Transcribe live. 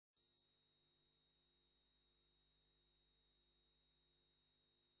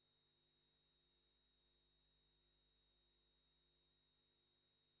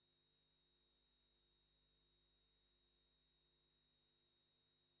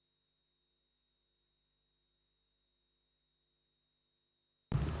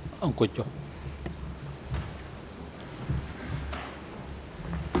ông quay cho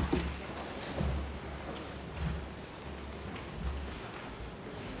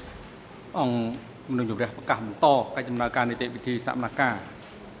ông mình dùng để cảm to cái chấmนาการในเตวิธีสัมนาการ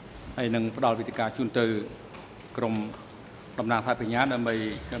ไอ้หนึ่งประดอวิธีการจุนตือกรมตำนานไทยปัญญาดำไป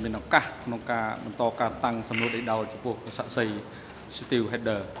การเป็นนกกะนกกามันต่อการตั้งสำรวจได้ดาวจุพวกสัตย์ใส่สติลเฮดเด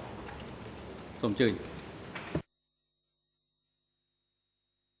อร์สมจื่อ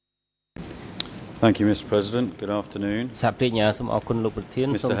Thank you, Mr. President. Good afternoon.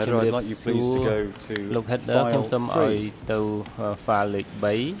 Mr. Heder, I'd like you please to go to file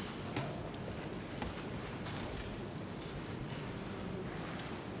 3.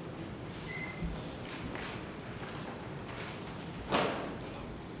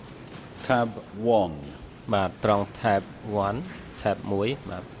 Tab 1. Tab 1 Tab 1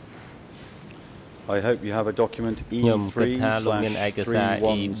 I hope you have a document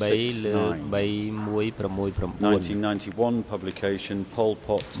E3/3169 1991 publication Pol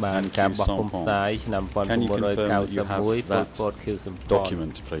Pot and Q Sampon. Can you confirm that you have that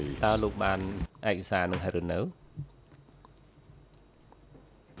document, please?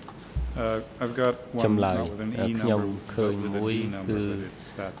 I've got one not with an E number, but with a D number, but it's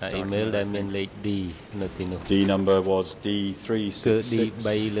that email D number was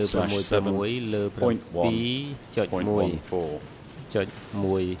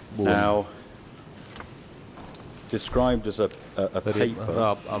D366/7.1.14. Now, described as a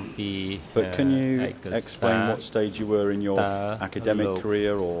paper, but can you explain what stage you were in your academic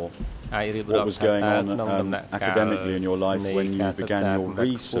career or what was going on academically in your life when you began your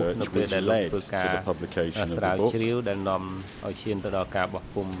research which led to the publication of the book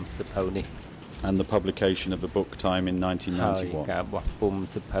and the publication of the book Time in 1991?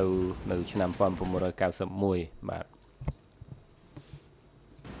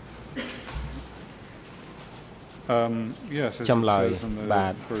 Yes, as it says in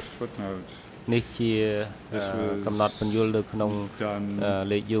the first footnote. នេះជាកំណត់បញ្យលនៅក្នុង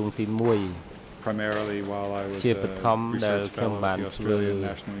លេខយោងទី1 primarily while I was a research fellow at the Australian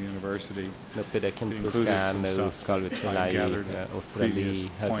National University. នៅពេលដែលខ្ញុំធ្វើការនៅសាកលវិទ្យាល័យអូស្ត្រាលី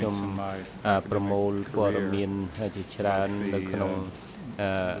ហើយខ្ញុំប្រមូលព័ត៌មានជាច្រើននៅក្នុង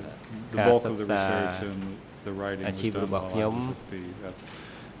ការសិក្សា the writing អាជីពរបស់ខ្ញុំ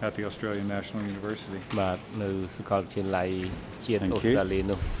at the Australian National University. បាទនៅសាកលវិទ្យាល័យជាតិអូស្ត្រាលី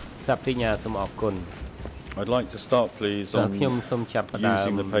នោះ I'd like to start, please, on using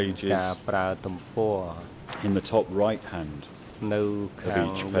the pages in the top right hand of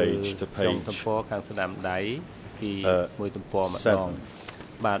each page to page 7.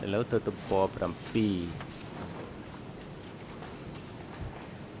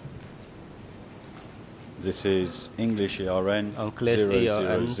 This is English ERN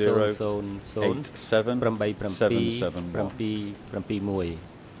 000877771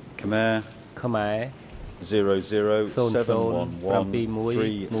 Khmer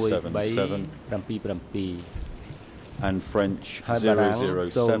 007113777 and French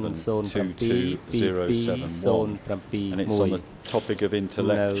 007227071 and it's on the topic of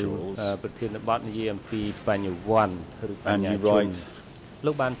intellectuals and you write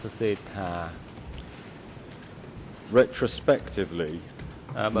retrospectively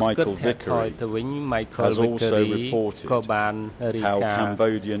Michael Vickery has also reported how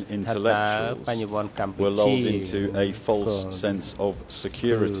Cambodian intellectuals were lulled into a false sense of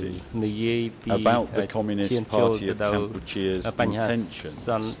security about the Communist Party of Kampuchea's intentions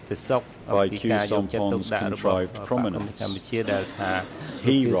by Q Sampon's contrived prominence.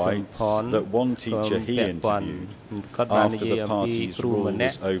 He writes that one teacher he interviewed after the party's rule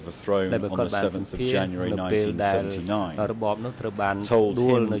was overthrown on the 7th of January 1979 told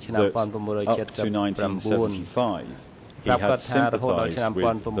him that up to 1975 he had sympathized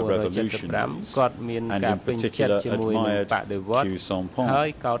with the revolutionaries and in particular admired Q Sampon.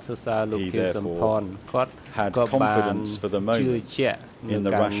 He therefore had confidence for the moment in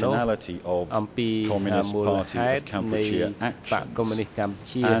the rationality of Communist Party of Kampuchea actions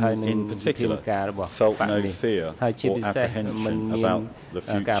and in particular felt no fear or apprehension about the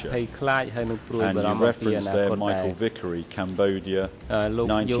future. And you reference there Michael Vickery, Cambodia,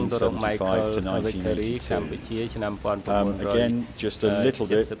 1975 to 1982. Again, just a little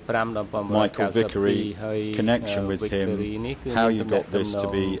bit, Michael Vickery, connection with him, how you got this to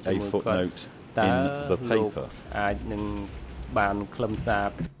be a footnote in the paper. បានខ្លឹមសារ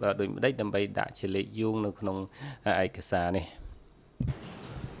ដូចម្ដេចដើម្បីដាក់ជាលេខយោងនៅក្នុងឯកសារនេះ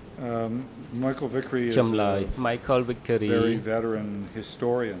Michael Vickery is ចម្លើយ a Michael Vickery very veteran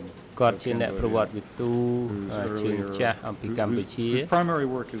historian គាត់ of ជាអ្នកប្រវត្តិ Cambodia, វិទូជើងចាស់អំពីកម្ពុជា whose primary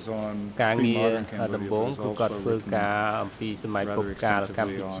work is on ការងារ pre-modern ដំបូង Cambodia, គឺ but គាត់ has ធ្វើ also ការ written អំពីសម័យ rather ពុបកាលកម្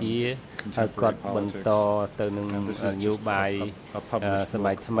extensively ពុជា on ហើយគាត់ contemporary បន្ត politics. ទៅនឹង And this is នយោ just បាយ a published ស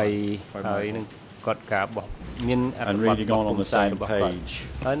ម័យ book ថ្មី by ហើយ Michael. នឹងគាត់ការបោះមានអត្ថ And បទ reading បោះ on ពុ on ម្ the ពផ្សាយ same របស់គាត់ page,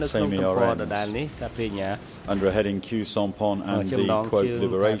 ហើយនៅក្នុង Sami ទំព័រដ Arens, ដែលនេះសាព្រាញ្ញា under a heading Q Sompon and ចំណង the quote ជើង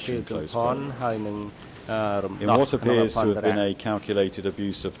liberation សំ close ផន quote. ហើយនឹងរំ In ដោះ what ក្នុង appears អ to ន្ត have រ been ៈ a calculated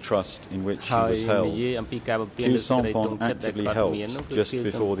abuse of trust in which he ហើយ was និ held, យាយអំពីការបំពាន Q លើសេចក្តីទុក Sompon ចិត្តដែល actively គាត់មាននោះ helped គឺ just គឺ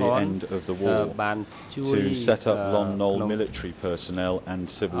before សំ the ផន end of the war បានជួយ to set up Lon Nol ក្នុង military personnel and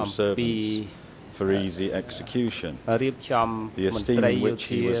civil អំពី servants for easy execution. រៀបចំ The មន្ esteem ត្រី in យោ which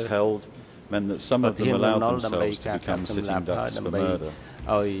ធា he was held meant that some of them ប្រធាន allowed តំណុលដើម្បី themselves to ការកាប់ become សម្លាប់ sitting ហើយ ducks ដ for ដើម្បី murder.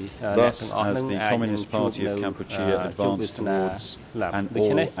 ឲ្យអ្នក Thus, ទាំងអស់ as នឹង the អាចនឹង Communist ជួប Party នៅ of Cambodia ជួបវា advanced សនា towards ស្លាប់ an ដូ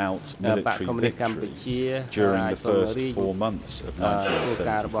ច្នេះ all-out បក military កុម្មុយនីសកម្ពុ victory ជា during អាច the ពង្ first រីក 4 months of ធ្វើ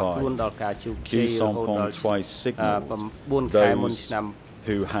ការរបស់ខ្លួនដល់ 1975, ការជោគជ័ Q យរហូតដល់ Sompon twice signalled 9 ខែមុន those ឆ្នាំ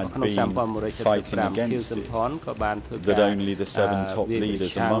who had ក្នុងឆ្នាំ been fighting 1975 Q against សំ it ផនក៏បានធ្វើការ that only the 7 top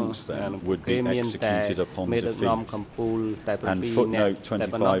leaders amongst them would be មានតែ executed upon មេដឹកនាំ defeat. កម្ពុជាតែ And 7 នាក់ footnote តែ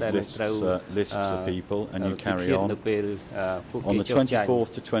ប៉ុណ្ណោះដែល 25 នឹងត្រូវ lists of people, and you carry នៅ on. ពេលពួក On គេ the ចុះចាញ់ 24th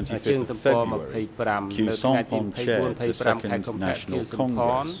to ជើង 25th ទំ of ព័រ February, 25 Q នៅថ្ងៃទី Sompon 24 chaired the 25 ខែ Second កុម្ភៈ National សំផន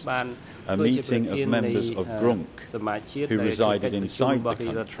Congress, បាន a ធ្វើជា meeting ប្រធា of ននៃ members of GRUNC សមាជិក who ដែលជាកិច្ច resided ប្រជុំ inside របស់ the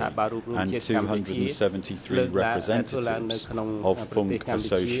រដ្ឋាភិ country បាលរួម and ជាតិកម្ពុជា 273 representatives of FUNC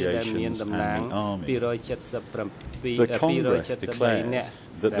associations and the army. The Congress declared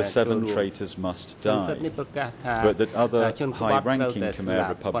that the 7 traitors must die, but that other high-ranking Khmer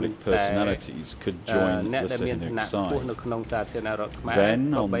Republic personalities could join the Sihanouk side. Then,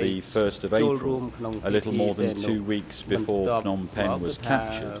 on the 1st of April, a little more than 2 weeks before Phnom Penh was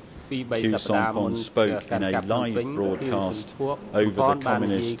captured, Q Sompon spoke in a live broadcast over the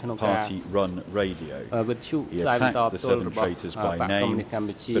Communist Party-run radio. He attacked the 7 traitors by name,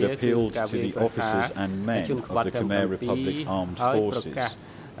 but appealed to the officers and men of the Khmer Republic Armed Forces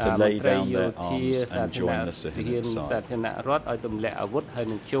to lay down their arms and join the Sihanouk side.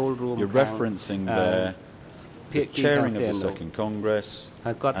 You're referencing there the chairing of the Second Congress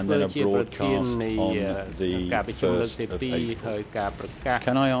and then a broadcast on the 1st of April.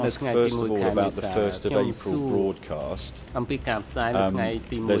 Can I ask first of all about the 1st of April broadcast?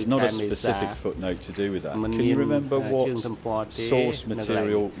 There's not a specific footnote to do with that. Can you remember what source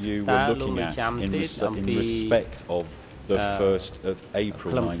material you were looking at in respect of the 1st of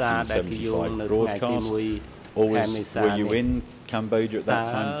April 1975 broadcast? Or were you in Cambodia at that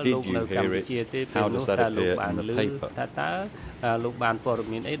time? Did you hear it? How does that appear in the paper? លោកបានព័ត៌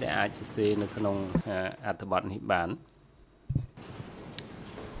មានអីដែលអាចសរសេរនៅក្នុងអត្ថបទនេះបាន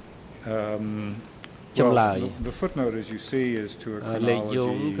ចម្លើយ The footnote, as you see, is to a លេខយោ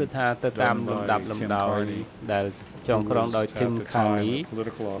ង chronology គឺថាទៅតាមលំដាប់លំដោយដែលចងក្រងដោយ Tim Carney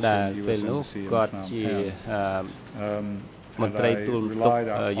ដែលពេលនោះគាត់ជាមន្ត្រីទូលំទុក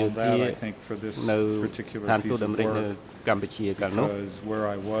យោធានៅស្ថានទូតអាមេរិកនៅកម្ពុជាកាលនោះ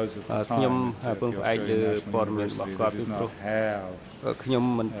ខ្ញុំពឹងផ្អែកលើព័ត៌មានរបស់គាត់ពីព្រោះខ្ញុំ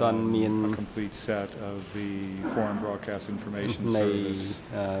មិនទាន់មាននៃ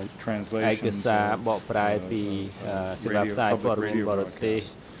ឯកសារបកប្រែពីសេវាផ្សាយព័ត៌មានបរទេស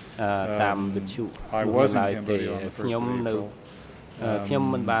តាមវិទ្យុមួយឡើយទេខ្ញុំ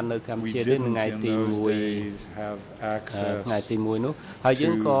មិនបាននៅកម្ពុជាទេថ្ងៃទី1នោះហើយយើ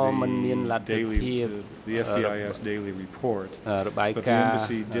ងក៏មិនមានលទ្ធភាពរបាយការណ៍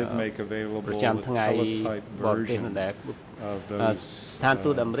ប្រចាំថ្ងៃបរទេសនោះដែរស្ថាន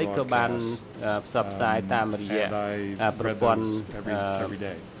ទូតអាមេរិកក៏បានផ្សព្វផ្សាយតាមរយៈប្រព័ន្ធ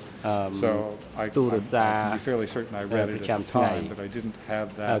ទូរស័ព្ទប្រចាំថ្ងៃ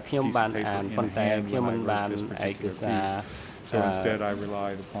ខ្ញុំបានអានប៉ុន្តែខ្ញុំមិនបានឯកសារ So instead, I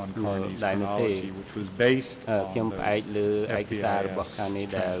relied upon Carney's chronology, which was based on the FBIS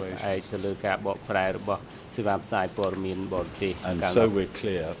translation. And so we're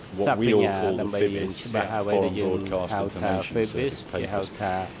clear, what we all call the FIBIS, Foreign Broadcast Information Service papers.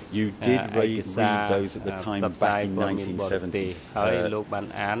 You did read those at the time back in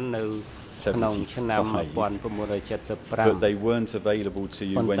 1975, but they weren't available to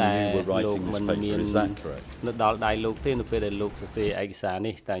you when you were writing this paper, is that correct?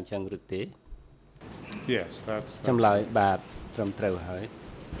 Yes, that's right.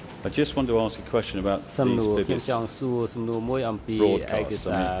 I just want to ask a question about these FIBIS broadcasts.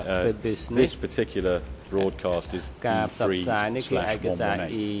 This particular broadcast is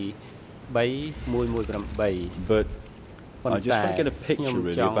E3/118. But I just want to get a picture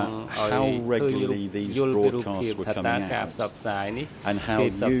really about how regularly these broadcasts were coming out and how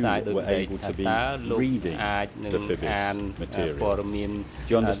you were able to be reading the FIBIS material. Do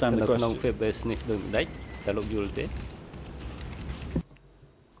you understand the question?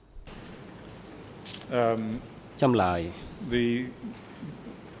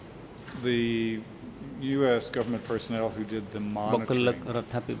 The U.S. government personnel who did the monitoring of these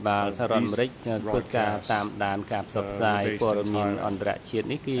broadcasts based in Thailand,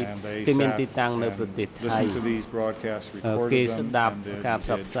 and they sat and listened to these broadcasts, recorded them, and then did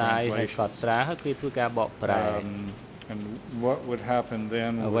translations. And what would happen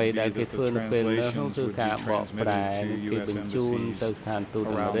then would be that the translations would be transmitted to U.S. embassies around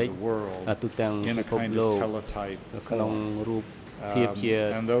the world in a kind of teletype form.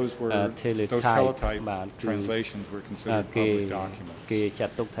 And those teletype translations were considered public documents within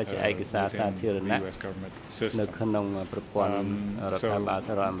the U.S. government system. So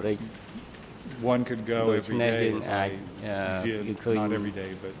one could go every day, as I did, not every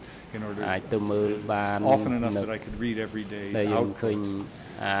day, but in order often enough that I could read every day's output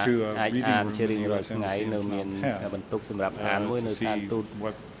to a reading room in the U.S. Embassy in Phnom Penh to see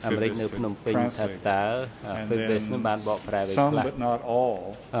what FIBIS had translated. And then some, but not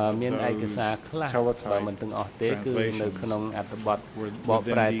all, of those teletype translations would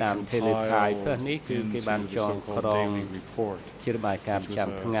then be compiled into the so-called daily report, which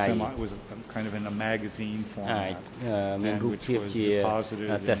was kind of in a magazine format, and which was deposited in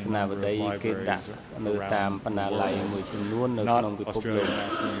a number of libraries around the world. Not Australian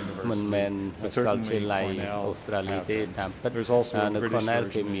National University, but certainly Cornell. There's also a British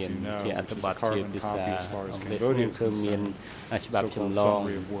version, as you know, which is a carbon copy as far as Cambodia is concerned, so-called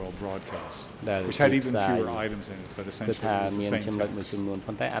Summary of World Broadcasts, which had even fewer items in it, but essentially it was the same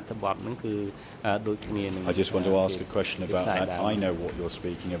text. I just want to ask a question about that. I know what you're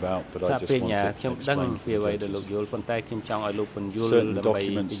speaking about, but I just want to explain certain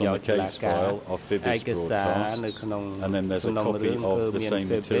documents on the case file are FIBIS broadcasts, and then there's a copy of the same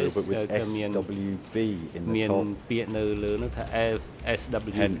material but with SWB in the top.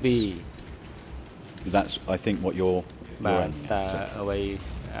 Hence, that's, I think, what you're aiming at.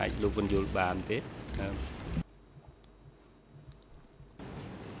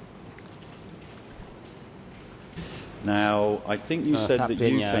 Now, I think you said that you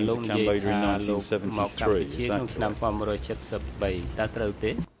came to Cambodia in 1973. Is that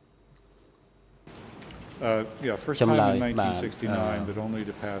correct? Yeah, first time in 1969, but only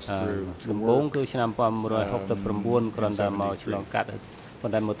to pass through to work.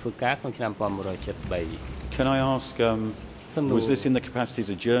 Can I ask, was this in the capacity as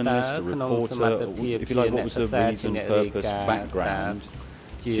a journalist, a reporter, or, if you like, what was the reason, purpose, background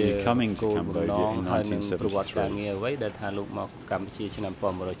to you coming to Cambodia in 1973?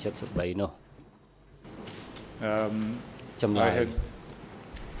 I had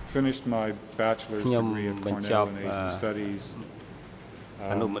finished my bachelor's degree at Cornell in Asian Studies.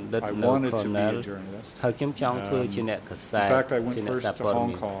 I wanted to be a journalist. In fact, I went first to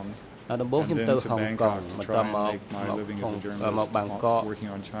Hong Kong and then to Bangkok to try and make my living as a journalist working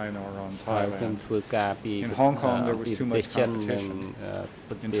on China or on Thailand. In Hong Kong, there was too much competition.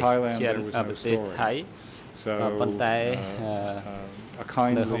 In Thailand, there was no story. So a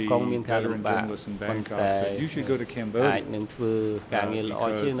kindly veteran journalist in Bangkok said, you should go to Cambodia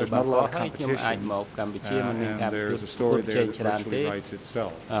because there's not a lot of competition and there's a story there that virtually writes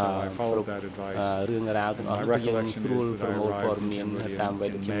itself. So I followed that advice. My recollection is that I arrived in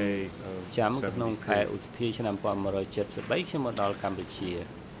Cambodia in May of 1973.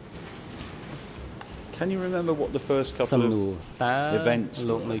 Can you remember what the first couple of events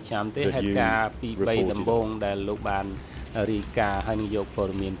were that you reported?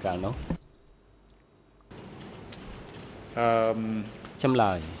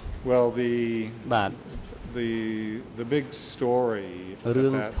 Well, the big story at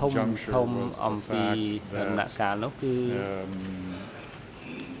that juncture was the fact that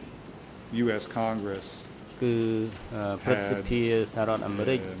U.S. Congress had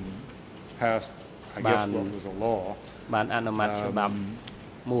passed, I guess, what was a law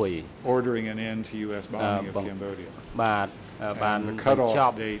ordering an end to U.S. bombing of Cambodia. And the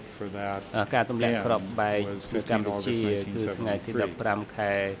cutoff date for that was 15 August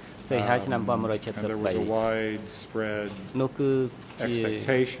 1973. And there was a widespread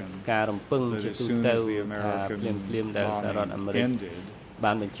expectation that as soon as the American bombing ended, the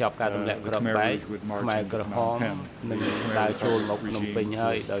Khmer Rouge would march into Phnom Penh, the Khmer Rouge regime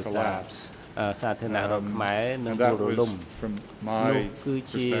would collapse, សាធារណរដ្ឋខ្មែរនឹងទូរលំនោះគឺ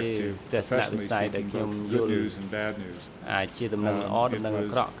ជាទស្សនវិស័យដែលខ្ញុំយល់អាចជាដំណឹងល្អដំណឹងអា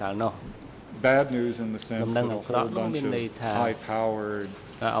ក្រក់កាលនោះ Bad news in the sense that a whole bunch of high-powered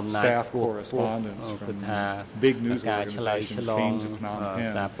staff correspondents from big news organizations came to Phnom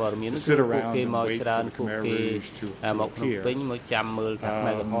Penh to sit around and wait for the Khmer Rouge to appear,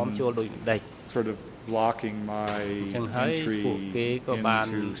 sort of blocking my entry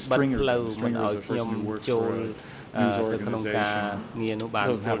into stringers of person who works for a news organization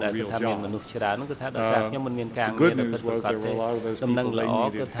doesn't have a real job. The good news was there were a lot of those people they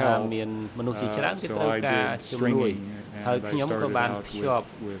needed help, so I did stringing and I started out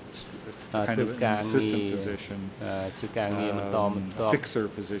with kind of an assistant position, fixer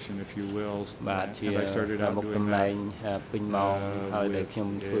position if you will, and I started out doing that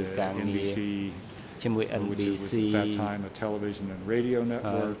with NBC, which was at that time a television and radio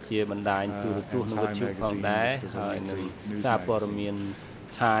network, and Time magazine, which was a weekly news magazine.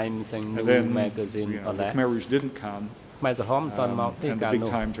 Times and then, magazine the Khmer Rouge didn't come, and the big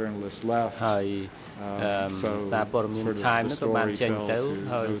Time journalists left. So sort of the story fell to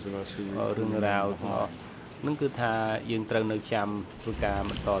those of us who were in the hall.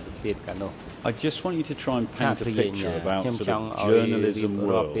 I just want you to try and paint a picture about sort of journalism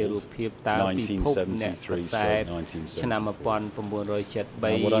world 1973-1970. Now,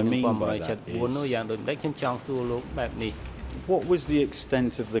 what I mean by that is, what was the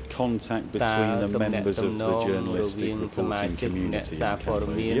extent of the contact between the members of the journalistic reporting community in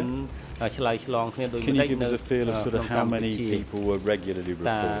Cambodia? Can you give us a feel of sort of how many people were regularly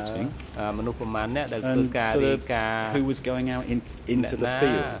reporting? And sort of who was going out into the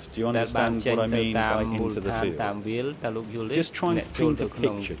field? Do you understand what I mean by into the field? Just try and paint a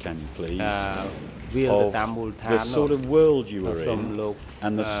picture, can you please, of the sort of world you were in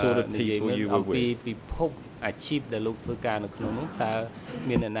and the sort of people you were with. អាជីពដែលលោកធ្វើការនៅក្នុងនោះតើ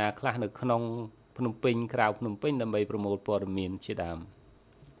មានអ្នកណាខ្លះនៅក្នុងភ្នំពេញក្រៅភ្នំពេញដើម្បីប្រមូលព័ត៌មានជាដើម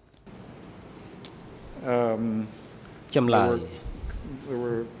ចម្លើយ There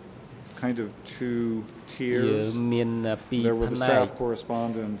were kind of two tiers. មានពីរ There were the staff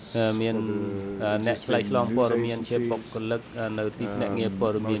correspondents មានអ្នកឆ្លៃឆ្លងព័ត៌មានជាបុគ្គលិកនៅទីភ្នាក់ងារព័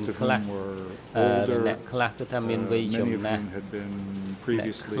ត៌មានខ្លះអ្នកខ្លះគឺថាមានវ័យចំណាស់ខ្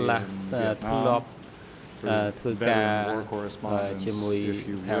លះធ្លាប់ធ្វើការជាមួយ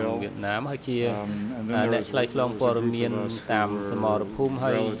ខាងវៀតណាមហើយជាអ្នកឆ្លៃឆ្លងព័ត៌មានតាមសមរភូមិ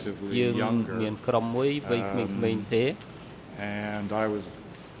ហើយយើងមានក្រុមមួយវ័យក្មេងៗទេ and I was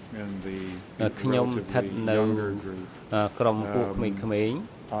in the ខ្ញុំស្ថិតនៅក្រុមពួកក្មេងៗ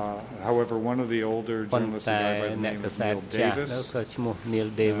However, one of the older journalists, a guy by the name of Neil Davis, Neil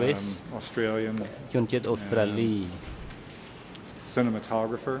Davis, Australian, ជនជាតិអូស្ត្រាលី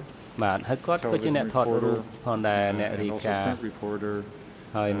cinematographer, បាទហើយគាត់ក៏ជាអ្នកថតរូបផងដែរអ្នករាយការណ៍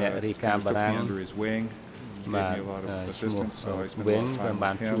ហើយអ្នករាយការណ៍បារាំងបាទឈ្មោះ Wing ក៏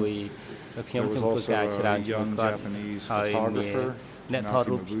បានជួយខ្ញុំធ្វើការច្រើនជាមួយគាត់ហើយអ្នកថត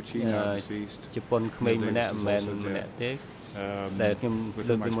រូបជប៉ុនក្មេងម្នាក់មិនមែនម្នាក់ទេដែលខ្ញុំ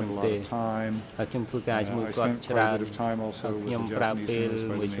លើកពីមុនទេហើយខ្ញុំធ្វើការជាមួយគាត់ច្រើនខ្ញុំប្រើពេល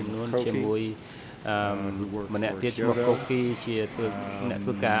មួយចំនួនជាមួយម្នាក់ទៀតឈ្មោះ Koki ជាអ្នកធ្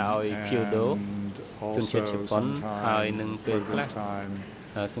វើការឲ្យ Kyodo ជនជាតិជប៉ុនហើយនឹងពេលខ្លះខ្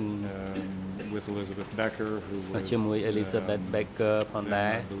ញុំ with Elizabeth Becker who was ជាមួយ Elizabeth Becker ផងដែ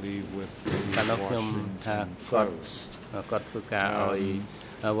រកាលនោះខ្ញុំថាគាត់ធ្វើការឲ្យ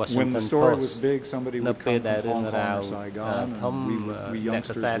When the story was big, somebody would come from Hong Kong or Saigon, and we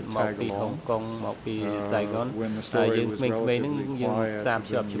youngsters would tag along. When the story was relatively quiet, then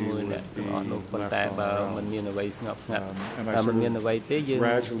you would be left on our own. And I sort of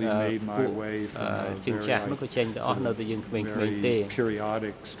gradually made my way from a very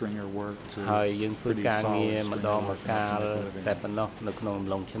periodic stringer work to pretty solid stringer work.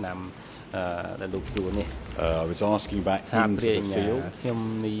 I was asking about into the field.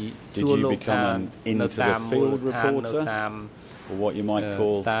 Did you become an into the field reporter, or what you might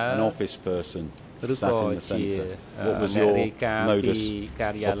call an office person sat in the centre? What was your modus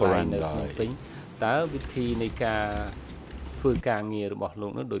operandi? តើវិធីនៃការធ្វើការងាររបស់លោ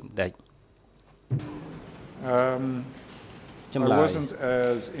កនោះដូចដេច I wasn't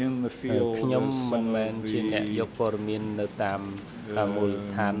as in the field as some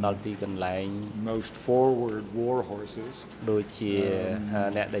of the most forward war horses. I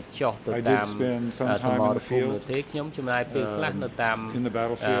did spend some time in the field, in the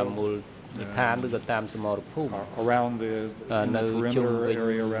battlefield, around the perimeter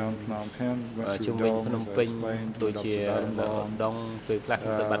area around Phnom Penh, went through Dong, as I explained, went up to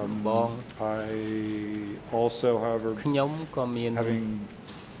Battambang. I also, however, having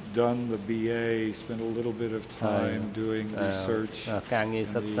done the BA, spent a little bit of time doing research in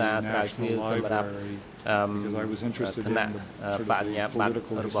the National Library because I was interested in the sort of the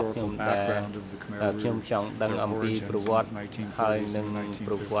political historical background of the Khmer Rouge, their origins in the 1940s and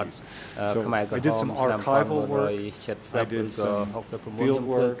 1950s. So I did some archival work, I did some field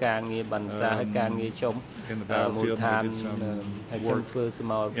work in the battlefield, and I did some work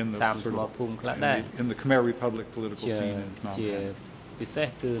in the Khmer Republic political scene in Phnom Penh.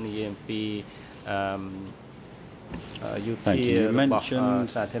 Thank you. You mentioned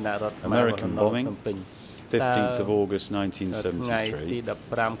American bombing, 15th of August 1973. Did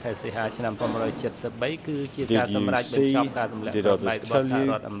you see, did others tell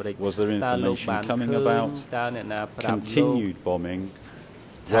you, was there information coming about continued bombing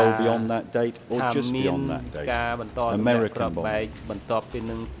well beyond that date or just beyond that date? American bombing.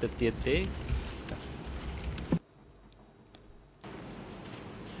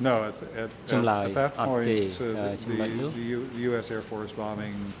 No, at that point, the U.S. Air Force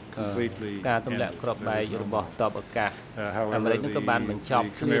bombing completely ended. However, the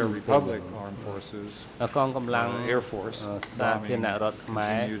Khmer Republic Armed Forces, Air Force bombing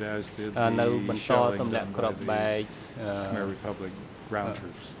continued, as did the shelling done by the Khmer Republic ground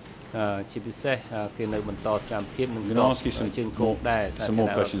troops. I'm going to ask you some more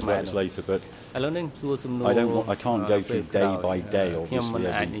questions about this later, but I can't go through day by day, obviously,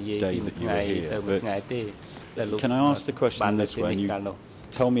 every day that you were here. But can I ask the question in this way, and you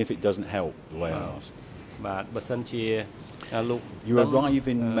tell me if it doesn't help the way I ask? You arrive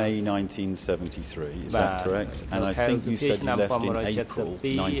in May 1973, is that correct? And I think you said you left in April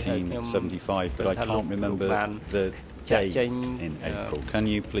 1975, but I can't remember the date in April. Can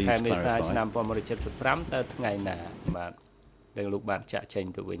you please clarify?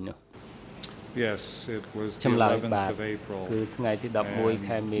 Yes, it was the 11th of April. And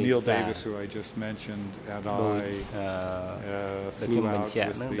Neil Davis, who I just mentioned, and I flew out with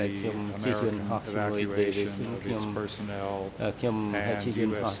the American evacuation of its personnel and U.S.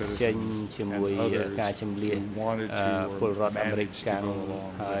 citizens and others who wanted to or managed to go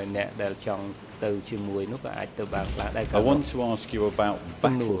along. I want to ask you about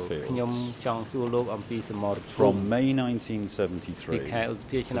battlefields. From May 1973 to the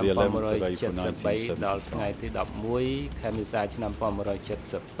 11th of April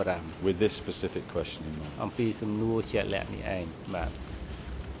 1975, with this specific question in mind.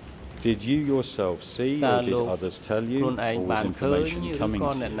 Did you yourself see, or did others tell you, or was information coming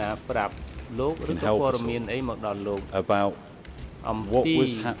to you in help us about what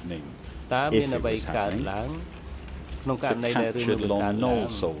was happening, if it was happening, to captured Lon Nol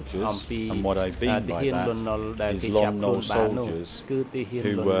soldiers? And what I mean by that is Lon Nol soldiers who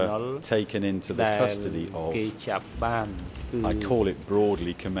were taken into the custody of, I call it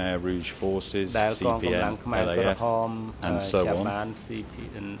broadly, Khmer Rouge forces, CPM, LAF, and so on.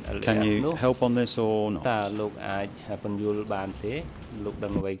 Can you help on this or not?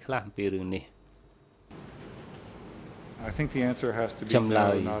 I think the answer has to be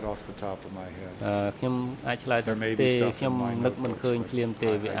no, not off the top of my head. There may be stuff in my notebooks, but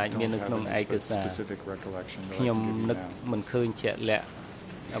I don't have any specific recollection that I can give you now.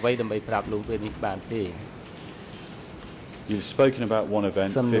 You've spoken about one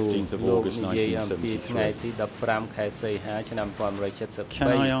event, 15th of August 1973. Can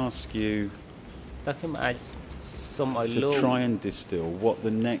I ask you to try and distill what the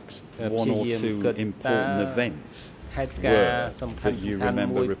next one or two important events were that you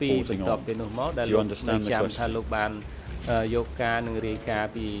remember reporting on? Do you understand the question?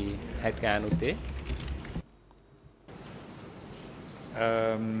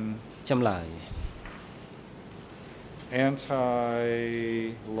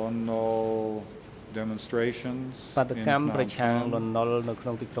 Anti-Lon Nol demonstrations in Phnom Penh,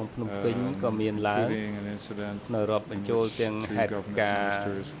 including an incident in which two government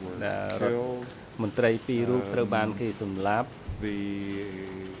ministers were killed. The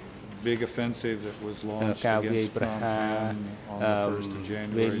big offensive that was launched against Phnom Penh on the 1st of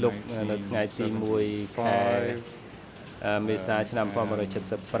January 1975. All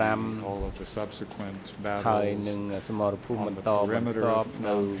of the subsequent battles on the perimeter of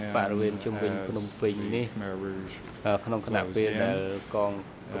Phnom Penh as the Khmer Rouge closed in.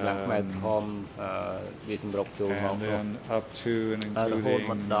 And then up to and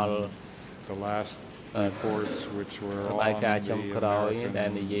including the last reports which were on the American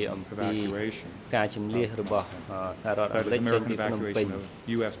evacuation. American evacuation of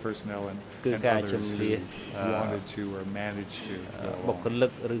U.S. personnel and others who wanted to or managed to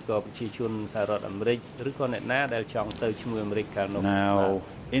Now,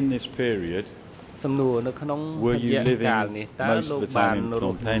 in this period, were you living most of the time in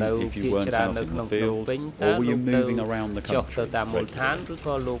Phnom Penh if you weren't out in the field, or were you moving around the country regularly?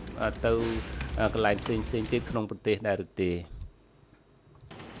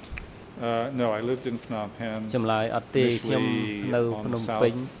 No, I lived in Phnom Penh, initially on the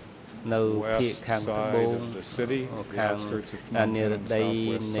southwest side of the city, the outskirts of Phnom Penh,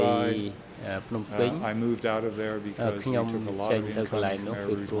 southwest side. I moved out of there because we took a lot of income from Air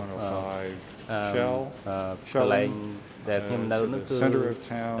Rouge 105 shelling to the center of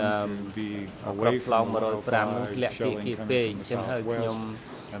town to be away from the 105 shelling coming from the southwest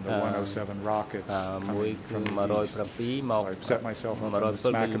and the 107 rockets coming from the east. So I set myself up in the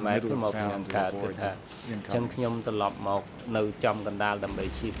smack in the middle of town to avoid incoming.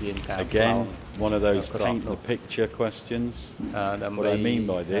 Again, one of those paint the picture questions. What I mean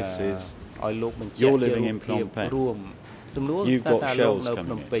by this is you're living in Phnom Penh. You've got shells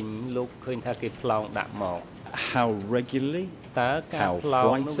coming in. How regularly? How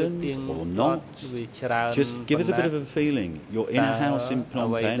frightened or not? Just give us a bit of a feeling. You're in a house in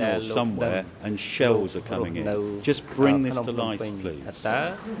Phnom Penh or somewhere and shells are coming in. Just bring this to life, please.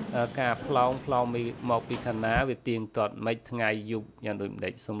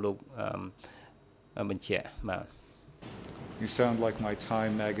 You sound like my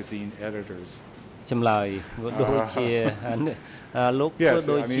Time magazine editors. ចម្លើយដូចជាលោកធ្វើ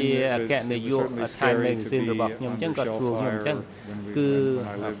ដូចជាអគ្គនាយក Time magazine របស់ខ្ញុំអញ្ចឹងគាត់សួរខ្ញុំអញ្ចឹងគឺ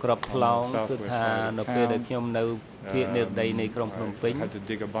ក្របខ្លោងគឺថានៅពេលដែលខ្ញុំនៅភាគនិរដីនៃក្រុងភ្នំពេញ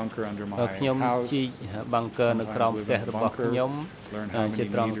ខ្ញុំជីក bunker នៅក្រោមផ្ទះរបស់ខ្ញុំជា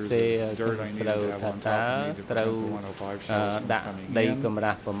ត្រង់សេត្រូវថាតើត្រូវដាក់ដីកម្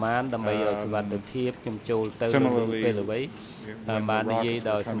រាស់ប្រមាណដើម្បីឲ្យសុវត្ថិភាពខ្ញុំចូលទៅពេលអ្វីបាននិយាយ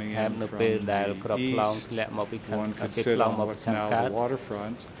ដោយសង្ខេបនៅពេលដែលក្របខ្លោងធ្លាក់មកពីខាងគេខ្លោងមកពីខាងកើត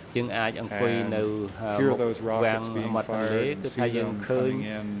យើងអាចអង្គុយនៅវាំងមាត់ទន្លេគឺថាយើងឃើញ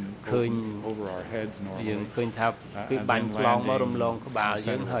យើងឃើញថាគេបាញ់ខ្លោងមករំលងក្បាល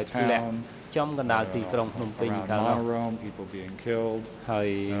យើងហើយធ្លាក់ចំកណ្ដាលទីក្រុងភ្នំពេញកាលនោះហើយ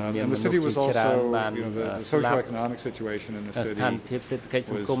មានមនុស្សជាច្រើនបានស្លាប់ស្ថានភាពសេដ្ឋកិច្ច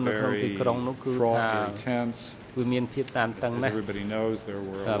សង្គមនៅក្នុងទីក្រុងនោះគឺថាវាមានភាពតានតឹងណាស់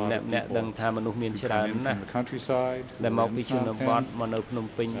អ្នកដឹងថាមនុស្សមានច្រើនណាស់ដែលមកពីជនបទមកនៅភ្នំ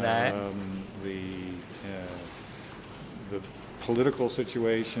ពេញដែរ political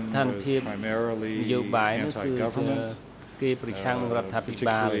situation was primarily anti-government,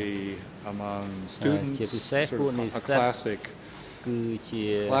 particularly among students, sort of a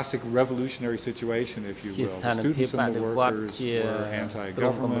classic revolutionary situation, if you will. The students and the workers were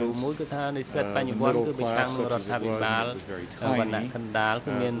anti-government. The middle class, such as it was very tiny.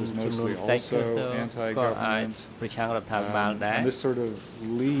 It was mostly also anti-government. And this sort of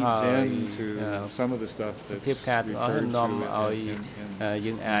leads into some of the stuff that's referred to in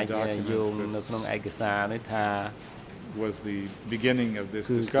the document that was the beginning of this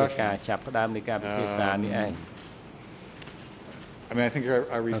discussion. I mean, I think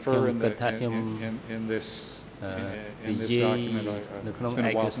I refer in this document. It's been a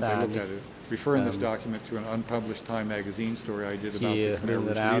while since I looked at it. Refer in this document to an unpublished Time magazine story I did about the Khmer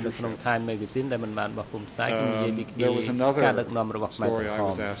Rouge leadership. There was another story I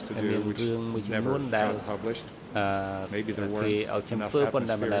was asked to do, which never got published. Maybe there weren't enough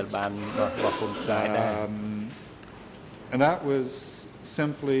atmospheres. And that was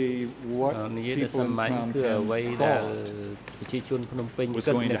simply what people in Phnom Penh thought was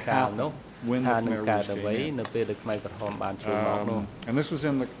going to happen when the Khmer Rouge came in. And this was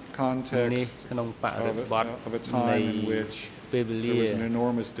in the context of a time in which there was an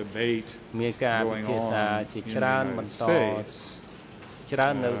enormous debate going on in the United States,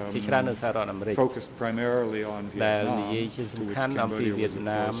 focused primarily on Vietnam, to which Cambodia was, of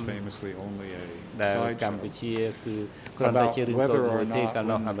course, famously only a sideshow, about whether or not when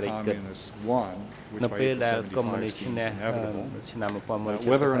the communists won, which by April 75 seemed inevitable,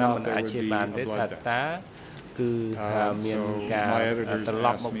 whether or not there would be a bloodbath. So my editors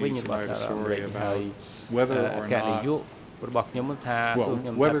asked me to write a story about whether or not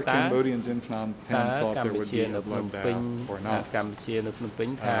whether Cambodians in Phnom Penh thought there would be a bloodbath or not.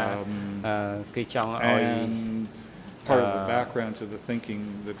 And part of the background to the thinking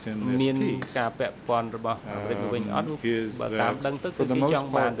that's in this piece is that for the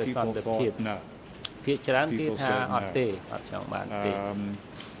most part people thought no. people said no.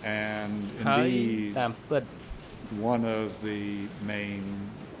 And indeed, one of the main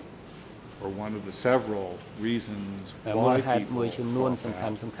or one of the several reasons why people thought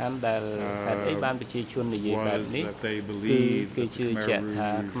that was that they believed that the Khmer Rouge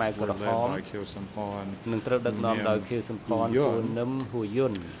were led by Khieu Samphan,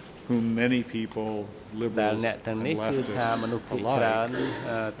 whom many people, liberals and leftists alike,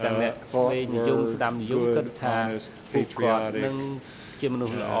 thought were good, honest, patriotic people who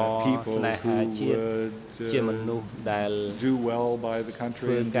would do well by the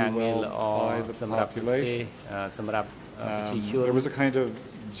country and do well by the population. There was a kind of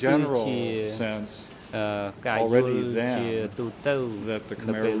general sense already then that the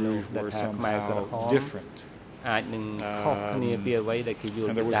Khmer Rouge were somehow different. And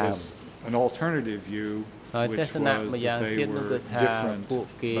there was an alternative view, which was that they were different but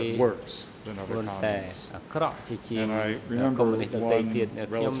worse than other communists. And I remember one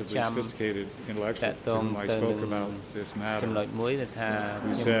relatively sophisticated intellectual to whom I spoke about this matter,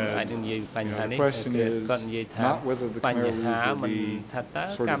 who said, the question is not whether the Khmer Rouge will be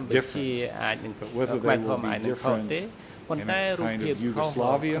sort of different, but whether they will be different in a kind of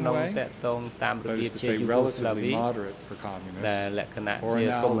Yugoslavian way, that is to say relatively moderate for communists, or an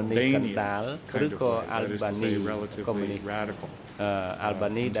Albanian kind of way, that is to say relatively radical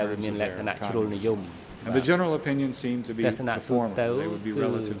in terms of their communism. And the general opinion seemed to be the former. They would be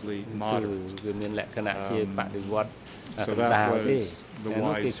relatively moderate. So that was the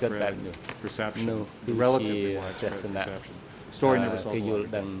widespread perception, the relatively widespread perception. The story never saw the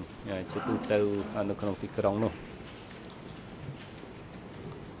light.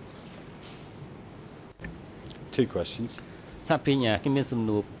 Two questions.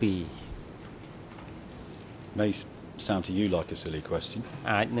 May sound to you like a silly question.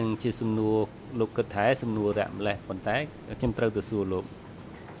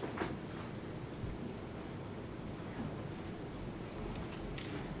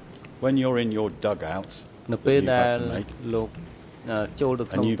 When you're in your dugout that you've had to make,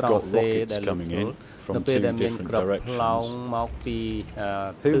 and you've got rockets coming in from two different directions,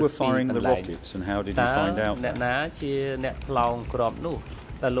 who were firing the rockets and how did you find out that?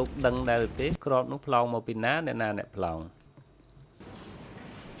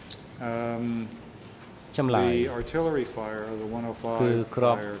 The artillery fire, the 105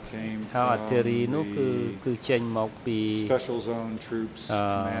 fire, came from the special zone troops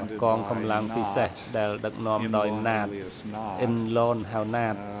commanded by NAT, in Lon alias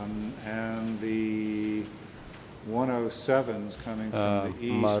NAT. And the 107s coming from the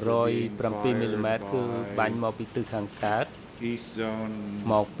east were being fired by East Zone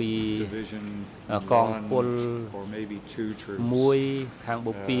Division 1 or maybe 2 troops.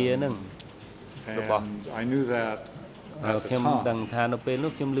 And I knew that at the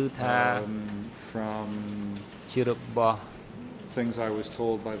time from things I was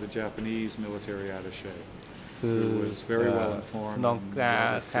told by the Japanese military attaché, who was very well informed and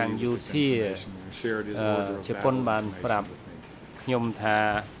shared his order of battle information with me.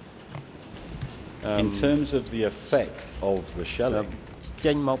 In terms of the effect of the shelling,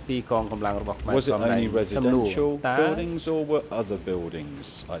 was it only residential buildings or were other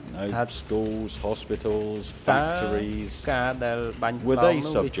buildings, I don't know, schools, hospitals, factories, were they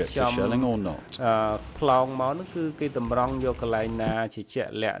subject to shelling or not?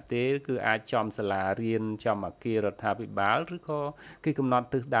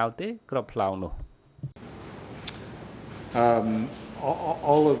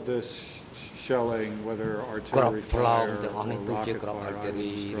 All of this shelling, whether artillery fire or rocket fire, I would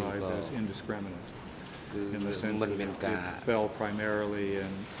describe as indiscriminate, in the sense that it fell primarily in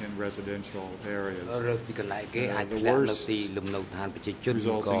residential areas. The worst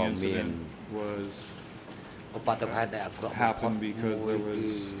resulting incident happened because there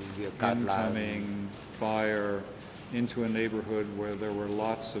was incoming fire into a neighborhood where there were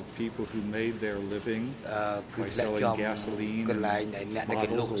lots of people who made their living by selling gasoline and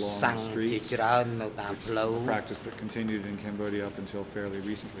bottles along the streets. It's a practice that continued in Cambodia up until fairly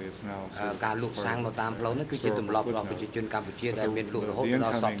recently. It's now sort of part of the historical footnote. The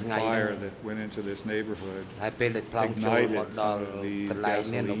incoming fire that went into this neighborhood ignited some of these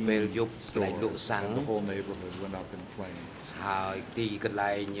gasoline stores, and the whole neighborhood went up in flames.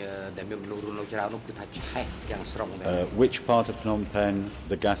 Which part of Phnom Penh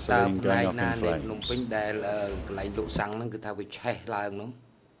the gasoline going up in flames?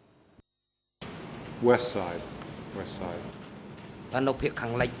 West side.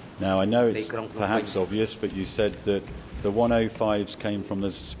 Now, I know it's perhaps obvious, but you said that the 105s came from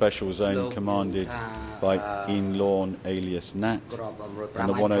the special zone commanded by In Lorne alias Nat, and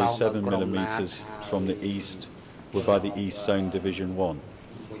the 107 millimeters from the east were by the East Zone Division 1.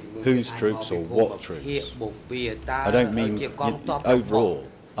 Whose troops or what troops? I don't mean overall,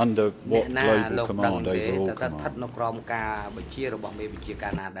 under what global command, overall command?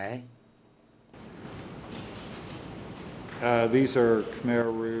 These are Khmer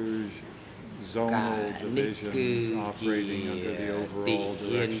Rouge zonal divisions operating under the overall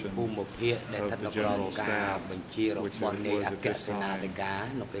direction of the General Staff, which was at this time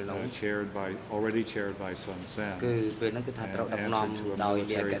already chaired by Sun Sen, and answered to a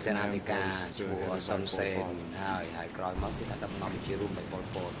military command post headed by Pol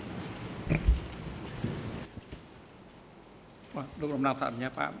Pot.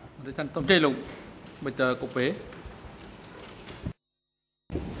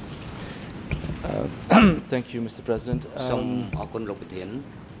 Thank you, Mr. President.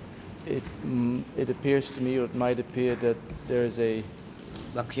 It appears to me, or it might appear, that there is a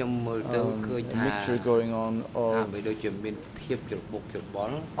mixture going on of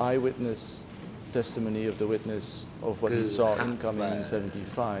eyewitness testimony of the witness of what he saw incoming in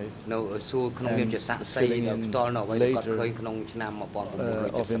 75 and filling in later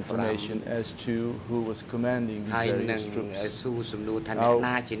of information as to who was commanding these various troops. Now,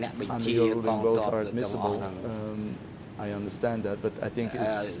 under your ruling, both are admissible. I understand that, but I think it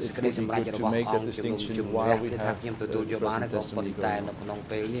would be good to make that distinction while we have the present testimony going on.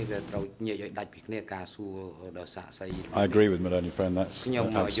 I agree with my only friend, that's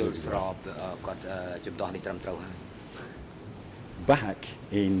absolutely right. Back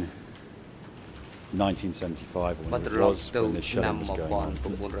in 1975, when the shelling was going on,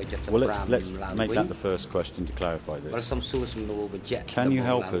 well, let's make that the first question to clarify this. Can you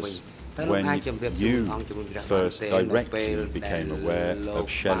help us when you first directly became aware of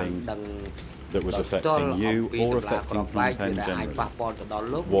shelling that was affecting you or affecting Phnom Penh generally?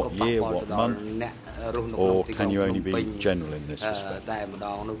 What year, what month, or can you only be general in this respect?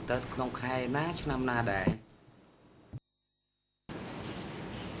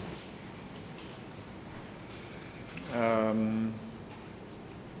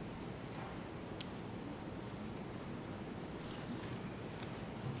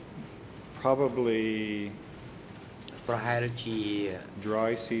 Probably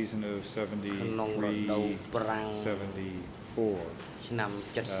dry season of 73, 74,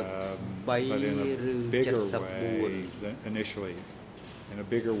 but in a bigger way than initially. In a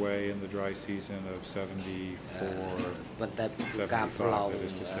bigger way in the dry season of 74, 75, that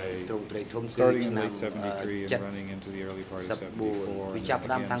is to say, starting in late 73 and running into the early part of 74, and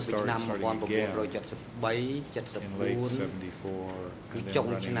again starting again in late 74, and then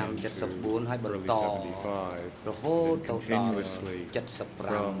running into early 75, and continuously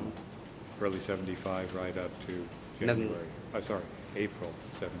from early 75 right up to January, April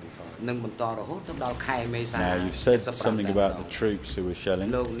 75. Now, you've said something about the troops who were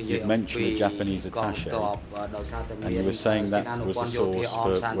shelling. You've mentioned the Japanese attaché, and you were saying that was the source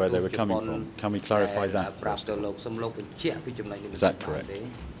for where they were coming from. Can we clarify that first? Is that correct?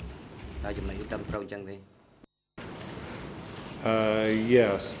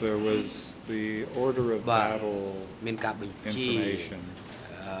 Yes, there was the order of battle information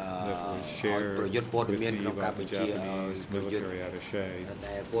that was shared with me by the Japanese military attaché,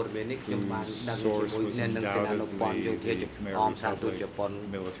 whose source was undoubtedly the Khmer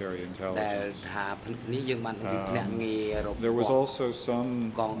Republic military intelligence. There was also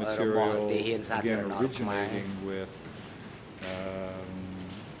some material, again, originating with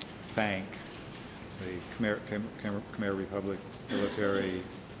FANK, the Khmer Republic military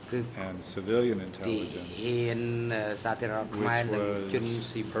and civilian intelligence, which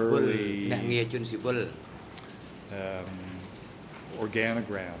was early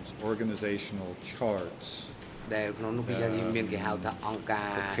organograms, organizational charts,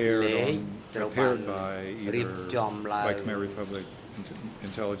 prepared by Khmer Republic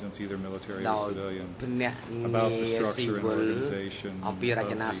intelligence, either military or civilian, about the structure and organization of the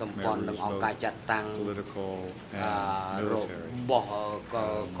Khmer Rouge, both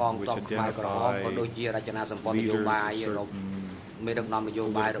political and military, which identify leaders of certain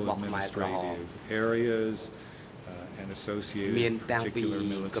political administrative areas and associated particular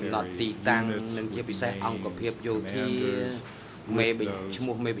military units with named commanders with those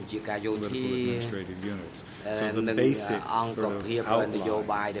political administrative units. So the basic sort of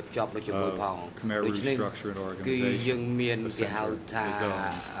outline of Khmer Rouge structure and organization, the center, the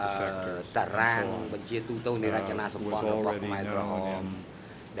zones, the sectors, and so on, was already known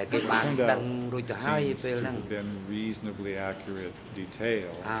It turned out seems to have been reasonably accurate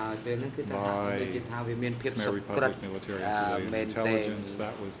detail by Khmer Republic military intelligence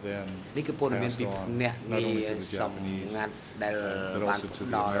that was then passed on not only to the Japanese but also to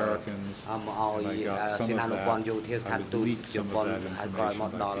the Americans. And I got some of that. I was leaked some of that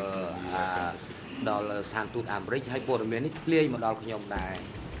information by people in the US.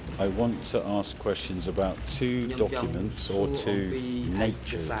 I want to ask questions about two documents or two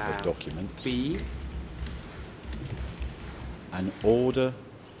natures of documents. An order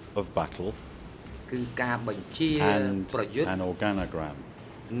of battle and an organogram.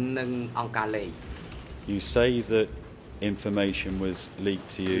 You say that information was leaked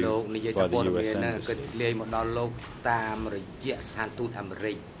to you by the US Embassy.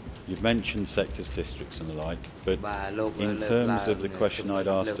 You've mentioned sectors, districts and the like, but in terms of the question I'd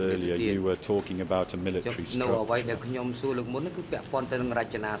asked earlier, you were talking about a military structure.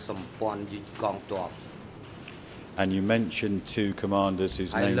 And you mentioned two commanders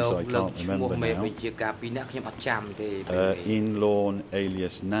whose names I can't remember now. In Lorne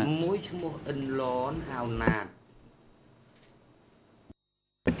alias Nat.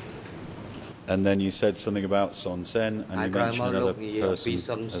 And then you said something about Son Sen, and you mentioned another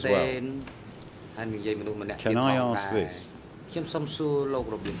person as well. Can I ask this?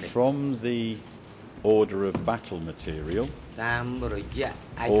 From the order of battle material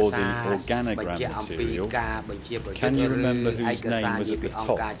or the organogram material, can you remember whose name was at the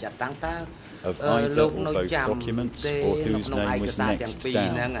top of either or both documents, or whose name was next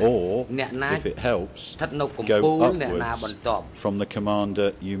down, or, if it helps, go upwards from the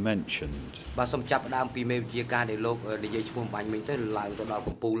commander you mentioned?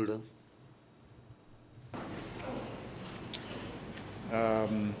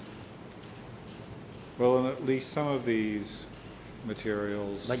 Well, in at least some of these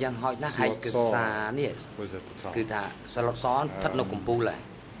materials, Salop was at the top.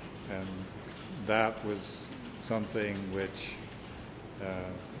 And that was something which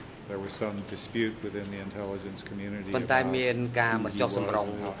there was some dispute within the intelligence community about who he was and how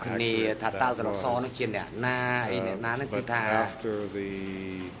accurate that was. But after the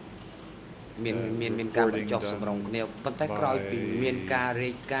reporting done by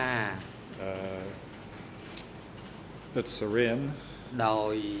Itzerin,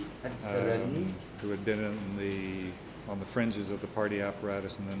 who had been on the fringes of the party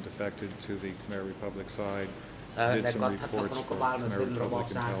apparatus and then defected to the Khmer Republic side, did some reports for Khmer Republic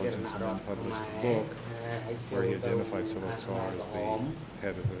intelligence and then published a book where he identified Salop as the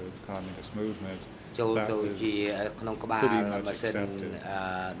head of the communist movement. That was pretty much accepted in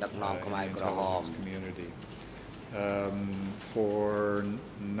the intelligence community. For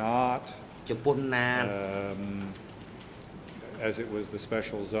not, as it was the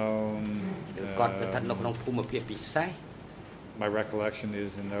special zone, my recollection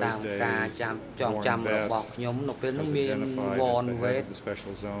is in those days, Warren Bett was identified as the head of the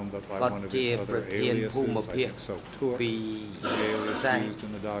special zone, but by one of his other aliases, I think Sok-Tur, the alias used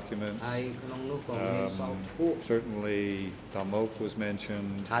in the documents. Certainly, Tamok was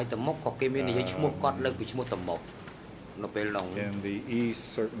mentioned. In the east,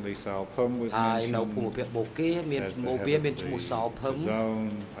 certainly Sao Pum was mentioned as the head of the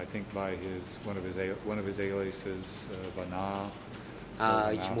zone, I think by one of his aliases, Vana.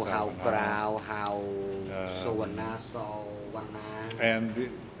 And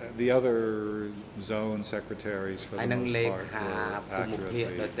the other zone secretaries, for the most part, were accurately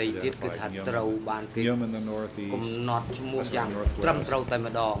identified. Nyum in the northeast, northwest, and so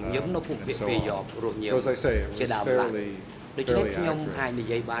on. So as I say, it was fairly accurate.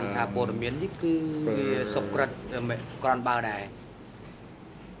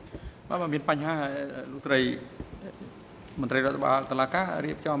 មន្ត្រីរដ្ឋបាលតុលាការ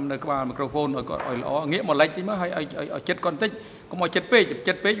រៀបចំនៅក្បាលមីក្រូហ្វូនឲ្យគាត់ឲ្យល្អងាកមកលេចតិចមកឲ្យចិត្តគាត់បន្តិចកុំឲ្យចិត្តពេ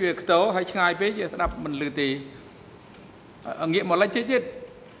កវាខ្ទោហើយឆ្ងាយពេកស្ដាប់មិនឮទេងាកមកលេចទៀ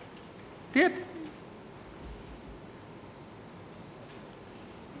ត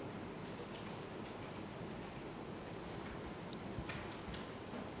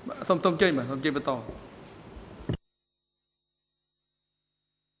សូមជើញបាទសូមជើញបន្ត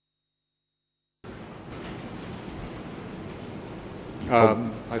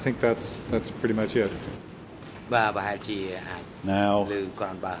I think that's pretty much it. Now,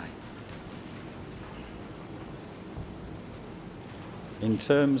 in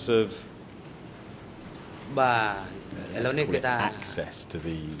terms of adequate access to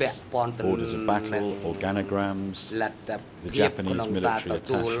these orders of battle, organograms, the Japanese military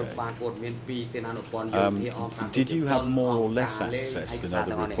attaché. Did you have more or less access than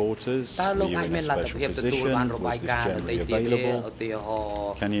other reporters? Were you in a special position? Was this generally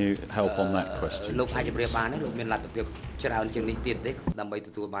available? Can you help on that question, please?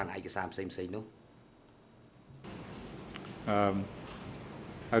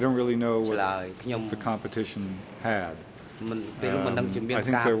 I don't really know what the competition had. I think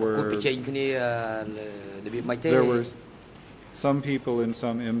there were some people in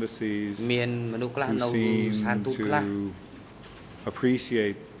some embassies who seemed to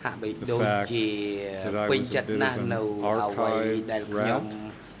appreciate the fact that I was a bit of an archive rat,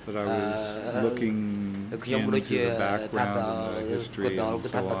 that I was looking into the background and the history and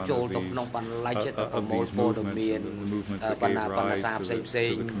so on of these movements and the movements that gave rise to the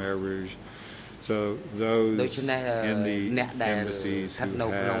Khmer Rouge. So those in the embassies who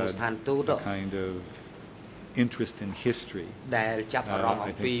had a kind of interest in history, I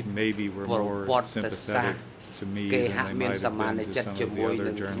think maybe were more sympathetic to me than they might have been to some of the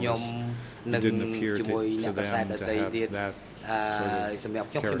other journalists. It didn't appear to them to have that sort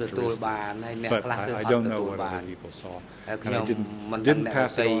of characteristic. But I don't know what other people saw, and I didn't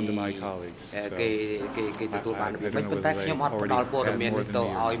pass it on to my colleagues. So I don't know whether they already had more than me or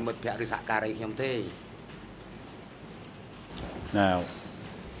not. Now,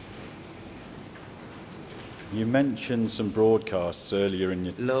 you mentioned some broadcasts earlier in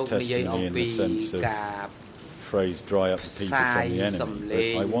your testimony in the sense of phrase dry up the people from the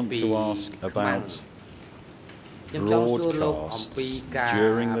enemy, but I want to ask about broadcasts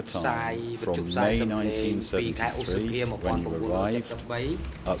during the time from May 1973 when you arrived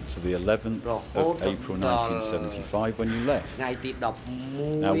up to the 11th of April 1975 when you left.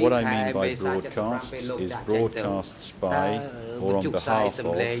 Now what I mean by broadcasts is broadcasts by or on behalf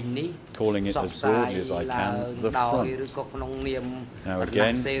of, calling it as broadly as I can, the front. Now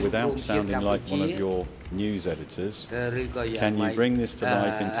again, without sounding like one of your news editors, can you bring this to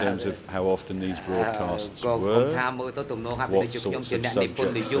life in terms of how often these broadcasts were, what sorts of subjects they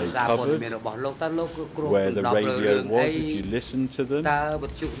covered, where the radio was if you listened to them,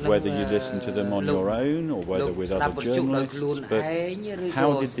 whether you listened to them on your own or whether with other journalists, but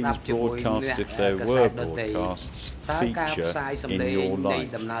how did these broadcasts, if there were broadcasts, feature in your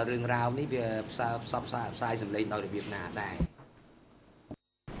life?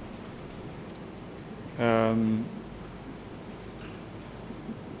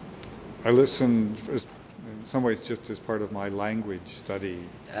 I listened, in some ways, just as part of my language study,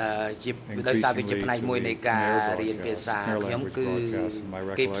 increasingly to the Khmer broadcast, Khmer language broadcast. And my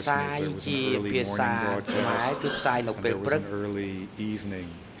recollection is there was an early morning broadcast, and there was an early evening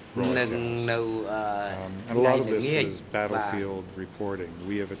broadcast. And a lot of this was battlefield reporting.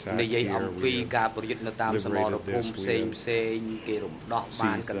 We have attacked here, we have liberated this, we have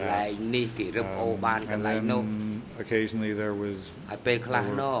seized that. And then occasionally there were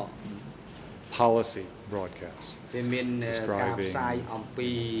policy broadcasts describing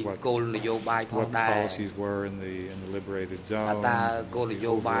what policies were in the liberated zone, the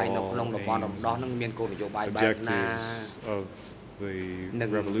overall objectives of the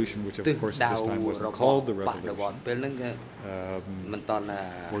revolution, which of course at this time wasn't called the revolution,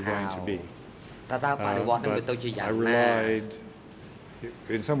 were going to be. But I relied,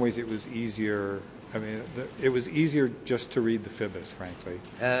 in some ways it was easier. I mean, it was easier just to read the Fibus, frankly.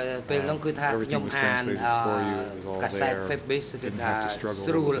 Everything was translated for you, it was all there. Didn't have to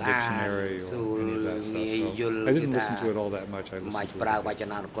struggle with the dictionary or any of that stuff. So I didn't listen to it all that much. I listened to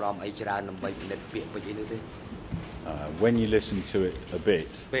it. When you listened to it a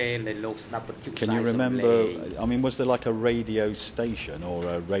bit, can you remember, I mean, was there like a radio station or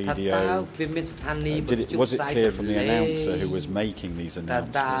a radio, was it clear from the announcer who was making these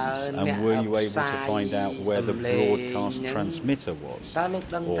announcements, and were you able to find out where the broadcast transmitter was, or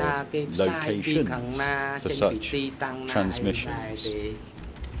locations for such transmissions?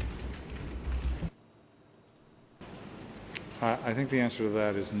 I think the answer to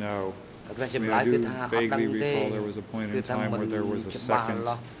that is no. I mean, I do vaguely recall there was a point in time where there was a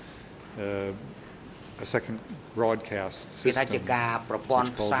second broadcast system, which called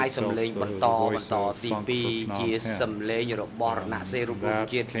itself the Voice of Funk Phnom Penh. That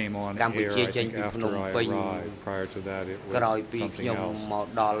came on air, I think, after I arrived. Prior to that, it was something else.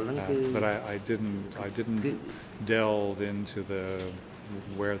 But I didn't delve into the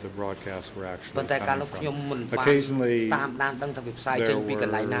where the broadcasts were actually coming from. Occasionally, there were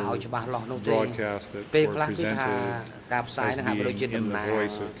broadcasts that were presented as being in the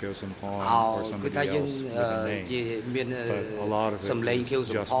voice of Kyo Sampon or somebody else with a name, but a lot of it was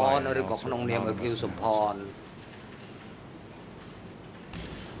just by announcer, anonymous announcer.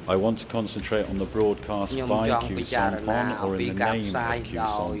 I want to concentrate on the broadcast by Kyo Sampon or in the name of Kyo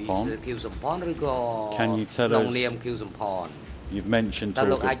Sampon. Can you tell us, you've mentioned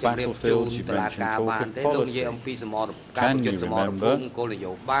talk of battlefields, you've mentioned talk of policy. Can you remember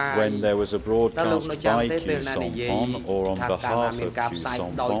when there was a broadcast by Kyo Sampon or on behalf of Kyo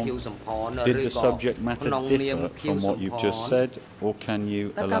Sampon? Did the subject matter differ from what you've just said, or can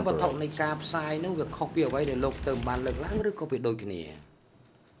you elaborate?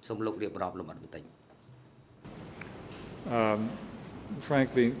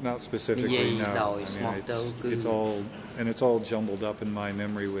 Frankly, not specifically, no. I mean, it's all jumbled up in my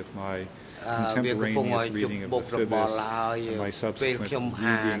memory with my contemporaneous reading of the Phoebus and my subsequent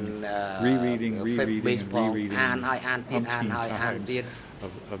rereading umpteen times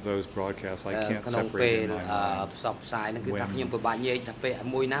of those broadcasts. I can't separate in my mind when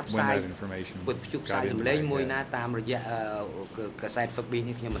that information got into my head.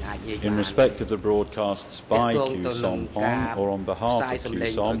 In respect of the broadcasts by Kyo Sampon or on behalf of Kyo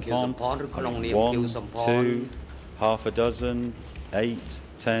Sampon, 1, 2, half a dozen, 8,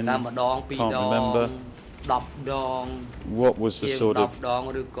 10, can't remember. What was the sort of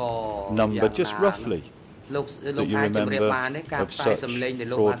number, just roughly, that you remember of such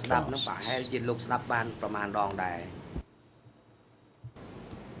broadcasts?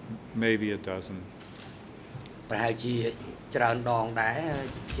 Maybe a dozen. I've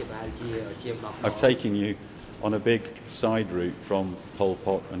taken you on a big side route from Pol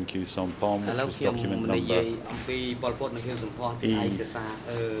Pot and Kyo Sampon, which was document number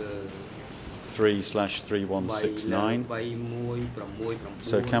E3/3169.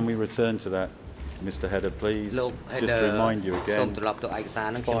 So can we return to that, Mr. Heder, please? Just to remind you again,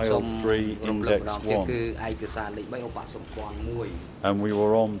 file 3, index 1. And we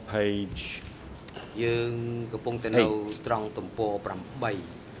were on page 8.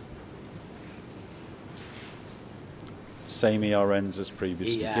 Same ERNs as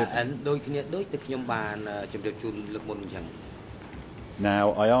previously given.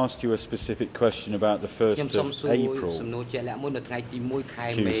 Now, I asked you a specific question about the 1st of April, Kyo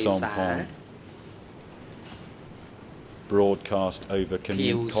Sampon broadcast over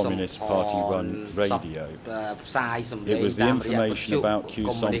Communist Party-run radio. It was the information about Kyo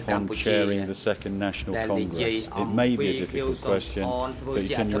Sampon chairing the Second National Congress. It may be a difficult question, but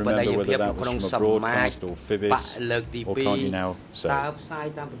can you remember whether that was from a broadcast or Phoebus, or can't you now say?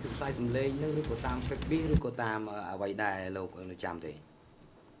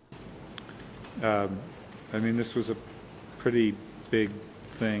 I mean, this was a pretty big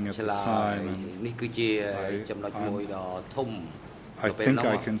thing at the time. I think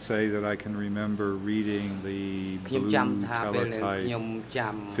I can say that I can remember reading the blue teletype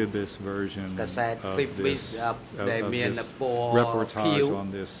Phoebus version of this reportage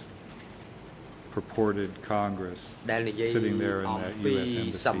on this purported Congress, sitting there in that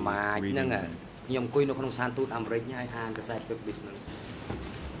U.S. Embassy reading it.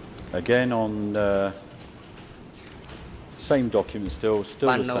 Again on same document, still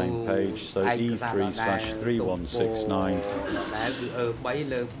the same page, so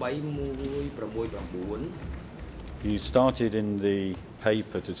E3/3169. You started in the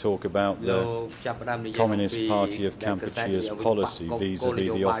paper to talk about the Communist Party of Kampuchea's policy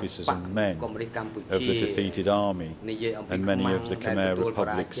vis-à-vis the officers and men of the defeated army and many of the Khmer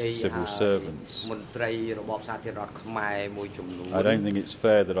Republic's civil servants. I don't think it's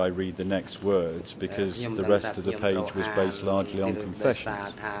fair that I read the next words because the rest of the page was based largely on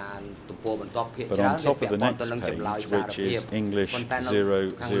confessions. But on top of the next page, which is English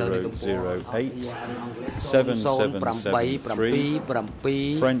 0008, 7773,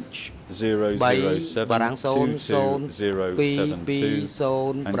 French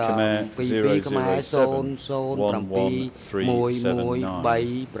 007-22072, and Khmer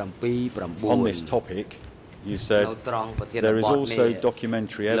 007-11379. On this topic, you said there is also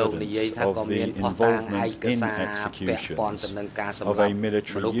documentary evidence of the involvement in executions of a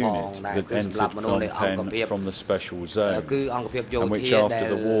military unit that entered Phnom Penh from the special zone, and which after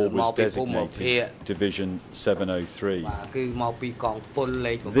the war was designated Division 703.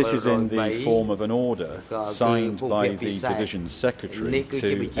 This is in the form of an order signed by the Division Secretary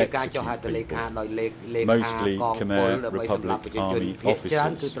to execute people, mostly Khmer Republic Army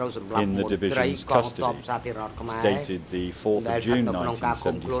officers, in the Division's custody. dated the 4th of June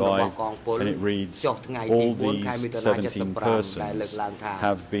 1975, and it reads, all these 17 persons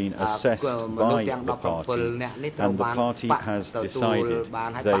have been assessed by the party, and the party has decided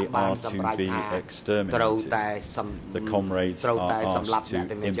they are to be exterminated. The comrades are asked to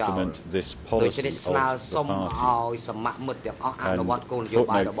implement this policy of the party. And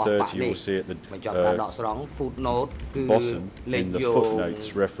footnote 30, you'll see at the bottom in the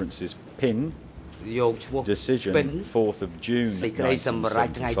footnotes references PIN, decision 4th of June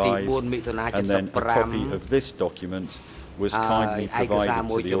 1975, and then a copy of this document was kindly provided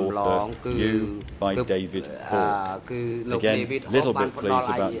to the author, you, by David Hawke. Again, little bit please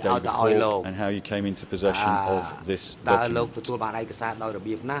about David Hawke and how you came into possession of this document.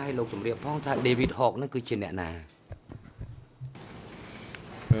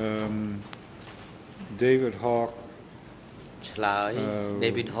 David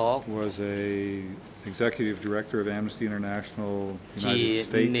Hawke was a executive director of Amnesty International United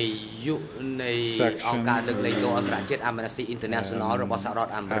States section. After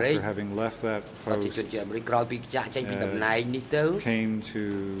having left that post, came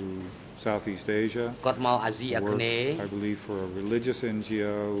to Southeast Asia, worked, I believe, for a religious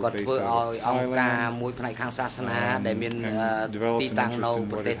NGO based out of Thailand, and developed an interest in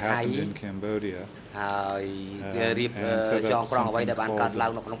what had happened in Cambodia. And set up something called the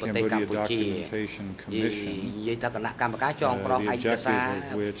Cambodia Documentation Commission, the objective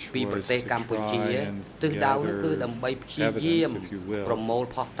of which was to try and gather evidence, if you will,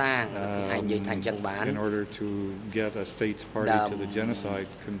 in order to get a states party to the Genocide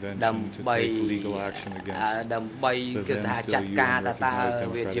Convention to take legal action against the then still UN-recognized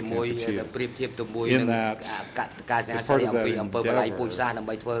Democratic Kampuchea. In that, as part of that endeavor, he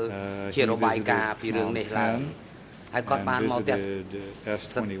visited Phnom Penh and visited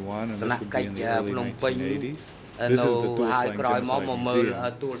S21, and this would be in the early 1980s. Visited the Tuol Sleng Genocide Museum,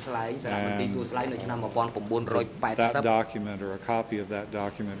 and that document, or a copy of that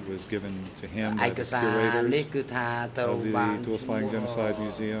document, was given to him by the curators of the Tuol Sleng Genocide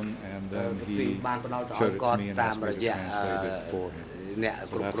Museum, and then he showed it to me and asked me to translate it for him.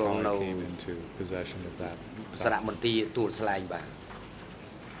 So that's how I came into possession of that document.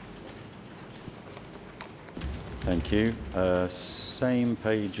 Thank you. Same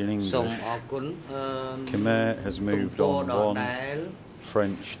page in English. Khmer has moved on one,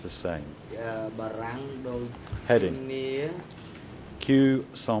 French the same. Heading. Q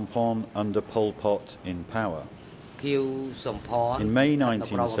Sampon under Pol Pot in power. In May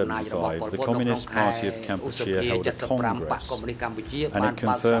 1975, the Communist Party of Kampuchea held a congress, and it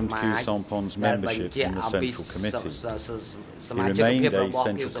confirmed Q Sampon's membership in the Central Committee. He remained a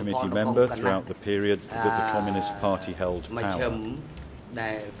Central Committee member throughout the period that the Communist Party held power.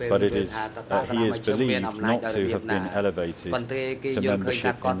 But he is believed not to have been elevated to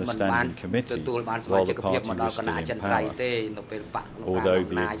membership in the Standing Committee while the party was still in power. Although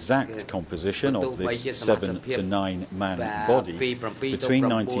the exact composition of this 7 to 9 man body between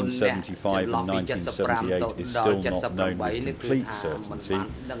 1975 and 1978 is still not known with complete certainty,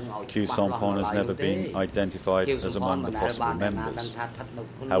 Q Sampon has never been identified as among the possible members.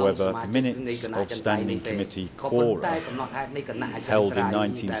 However, minutes of Standing Committee quora held in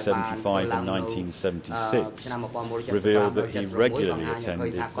 1975 and 1976 reveal that he regularly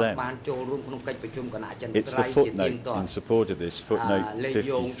attended them. It's the footnote in support of this, footnote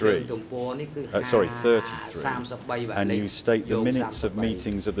 33, and you state the minutes of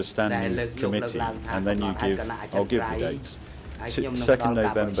meetings of the Standing Committee, and then you give, I'll give the dates. 2nd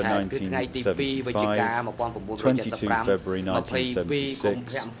November 1975, 22 February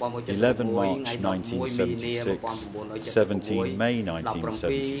 1976, 11 March 1976, 17 May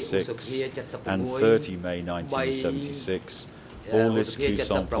 1976, and 30 May 1976. All list Q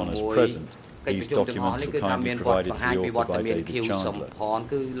Sampon as present. These documents were kindly provided to the author by David Chandler.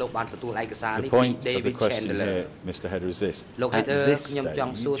 The point of the question here, Mr. Heder, is this. At this stage, in,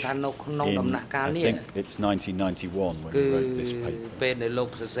 I think it's 1991 when you wrote this paper,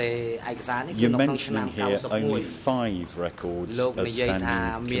 you're mentioning here only 5 records of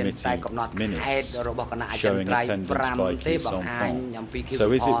Standing Committee minutes showing attendance by Q Sampon.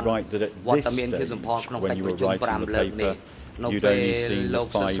 So is it right that at this stage, when you were writing the paper, you'd only seen the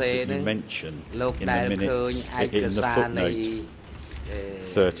 5 that you mention in the minutes, in the footnote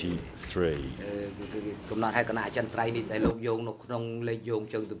 33?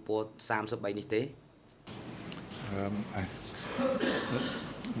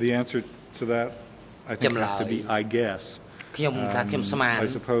 The answer to that, I think, has to be, I guess. I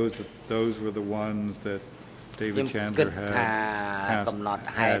suppose that those were the ones that David Chandler had at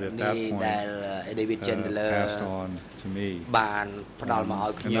that point passed on to me. And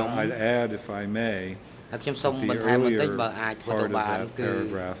I'd add, if I may, the earlier part of that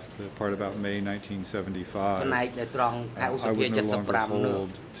paragraph, the part about May 1975, I would no longer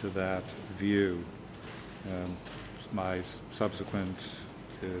hold to that view. My subsequent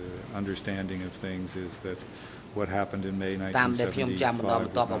understanding of things is that what happened in May 1975 was not a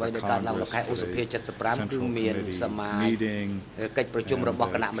Congress, but a Central Committee meeting, and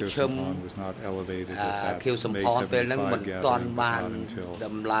Kirstenhahn was not elevated at that May 75 gathering, not until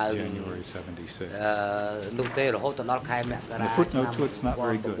January 76. And the footnote to it's not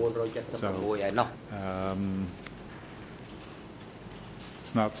very good. So,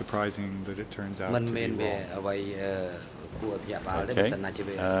 it's not surprising that it turns out to be wrong. Okay.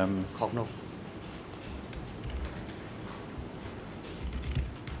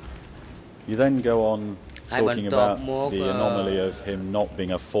 You then go on talking about the anomaly of him not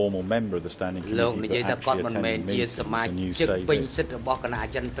being a formal member of the Standing Committee, but actually attending meetings, and you say this.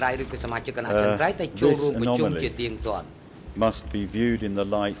 This anomaly must be viewed in the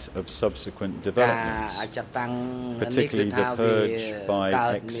light of subsequent developments, particularly the purge by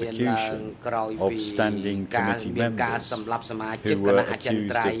execution of Standing Committee members who were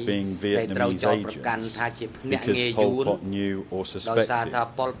accused of being Vietnamese agents because Pol Pot knew or suspected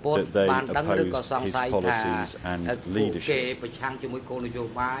that they opposed his policies and leadership.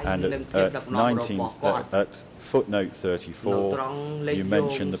 And at footnote 34, you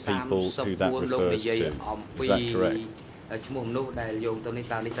mention the people who that refers to. Is that correct?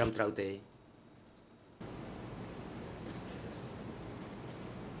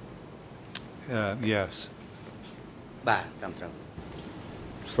 Yes.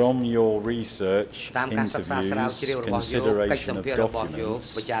 From your research, interviews, consideration of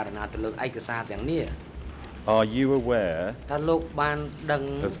documents, are you aware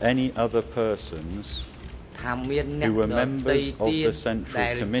of any other persons who were members of the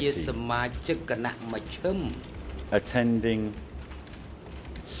Central Committee attending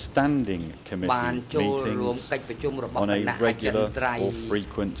Standing Committee meetings on a regular or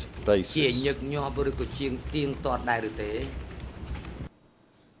frequent basis?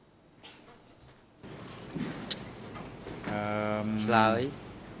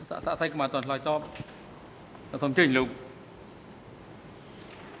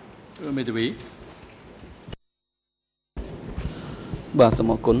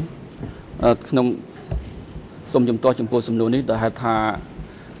សូមជំទាស់ចំពោះសំណួរនេះដែលហៅថា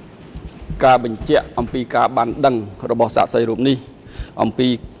ការបញ្ជាក់អំពីការបានដឹងរបស់សាក្សីរូបនេះអំពី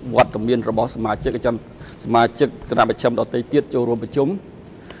វត្តមានរបស់សមាជិកគណៈប្រជុំដទៃទៀតចូលរួមប្រជុំ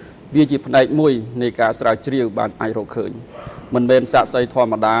វាជាផ្នែកមួយនៃការស្រាវជ្រាវបានអាចរកឃើញមិនមែនសាក្សីធម្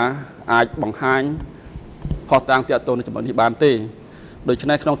មតាអាចបង្ហាញផុសតាំងទាក់ទងនឹងចំណុចនេះបានទេដូច្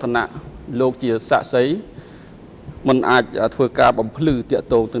នេះក្នុងឋានៈលោកជាសាក្សីមិនអាចធ្វើការបំភ្លឺទាក់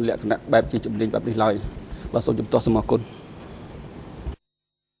ទងនឹងលក្ខណៈបែបជាជំនាញបែបនេះឡើយបាទសូមជំទាស់សូមអរគុណ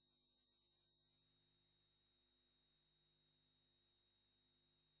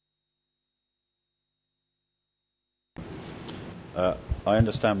I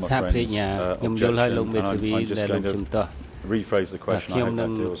understand my friend's objection, and I'm just going to rephrase the question. I hope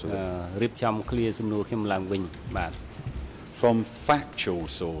that deals with it. From factual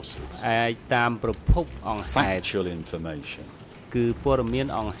sources, factual information.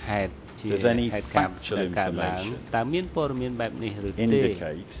 Does any factual information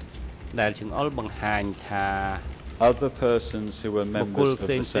indicate other persons who were members of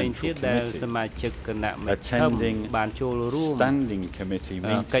the Central Committee attending Standing Committee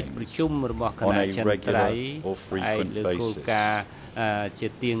meetings on a regular or frequent basis?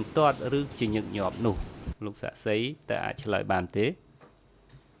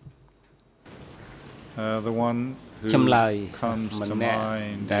 The one who comes to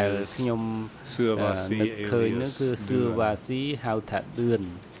mind is Suavasi alias Duen.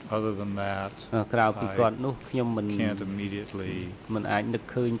 Other than that, I can't immediately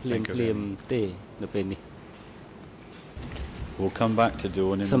think of any. We'll come back to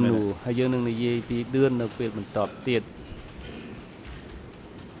Duen in a minute.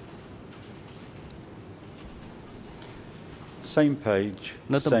 Same page,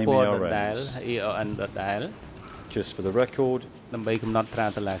 same ERNs. Just for the record,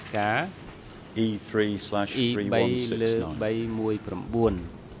 E3/3169.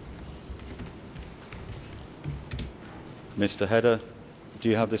 Mr. Heder, do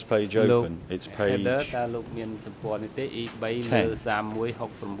you have this page open? It's page 10.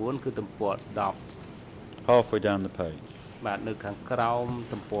 Halfway down the page.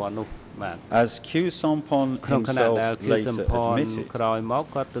 As Q Sampon himself later admitted,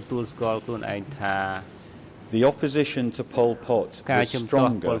 the opposition to Pol Pot was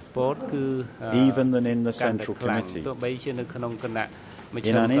stronger even than in the Central Committee.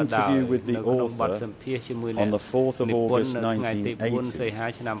 In an interview with the author on the 4th of August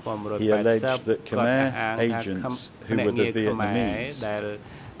 1980, he alleged that Khmer agents who were the Vietnamese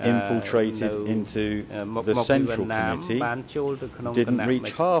infiltrated into the Central Committee didn't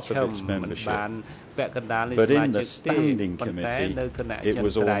reach half of its membership, but in the Standing Committee it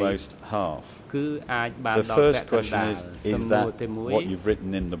was almost half. The first question is that what you've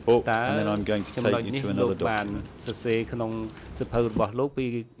written in the book? And then I'm going to take you to another document.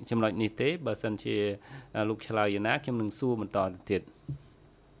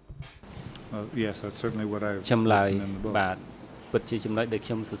 Yes, that's certainly what I've written in the book.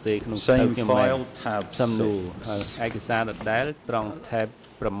 Same file, tab 6.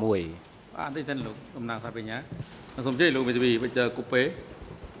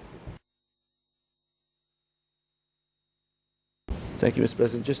 Thank you, Mr.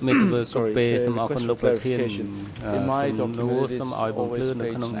 President. Just sorry, request for clarification. In my document, it is always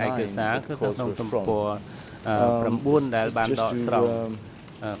page 9 that the quotes were from. Just to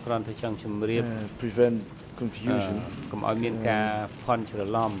prevent confusion,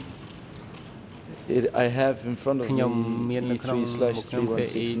 I have in front of me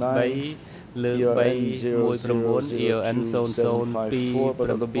E3/3169, ERN000274, but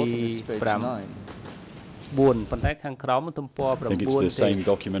on the bottom it's page 9. I think it's the same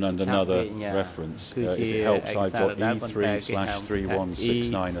document under another reference. If it helps, I've got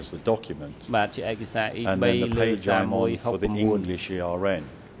E3/3169 as the document. And then the page I'm on for the English ERN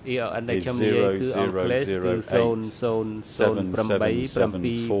is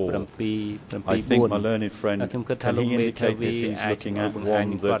 00807774. I think my learned friend, can he indicate if he's looking at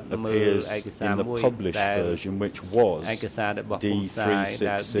one that appears in the published version, which was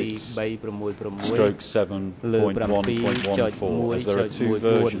D366/7.1.14, as there are two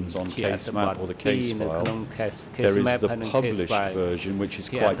versions on case map or the case file. There is the published version, which is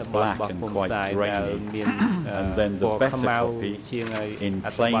quite black and quite grainy, and then the better copy in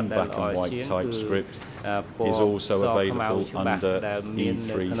plain black and white typescript is also available under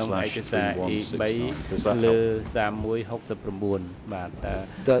E3/3169. Does that help?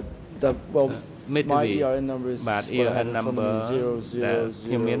 Well, my ERN number is ERN number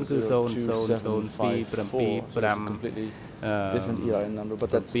 00002754. So it's a completely different ERN number, but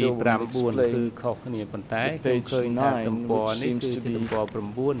that still wouldn't explain the page 9, which seems to be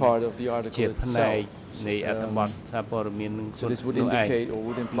part of the article itself. So this would indicate or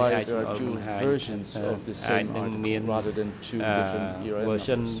would imply there are two versions of the same article rather than two different ERN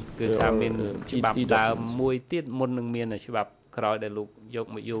numbers.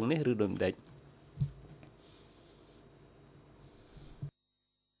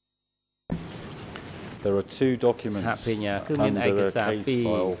 There are two documents under the case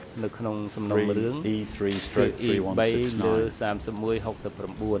file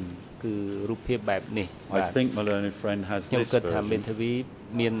E3/3169. I think my learned friend has this version.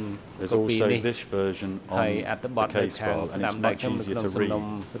 There's also this version on the case file, and it's much easier to read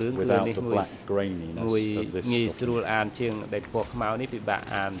without the black graininess of this document.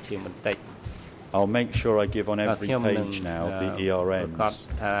 I'll make sure I give on every page now the ERNs.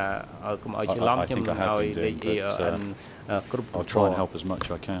 I think I have been doing, but I'll try and help as much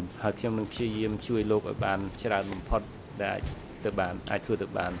as I can.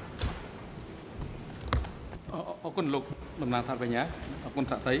 អរគុណលោកតំណាងថាបញ្ញាអរគុណ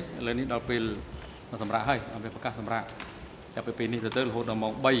សាក់សីឥឡូវនេះដល់ពេលសម្រាប់ហើយអំពីប្រកាសសម្រាប់ចាប់ពីពេលនេះទៅរហូតដល់ម៉ោ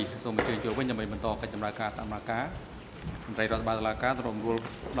ង 3 សូមអញ្ជើញចូលវិញដើម្បីបន្តកិច្ចដំណើរការតាមដំណើរការមន្ត្រីរដ្ឋបាលតុលាការត្រូវរំលួល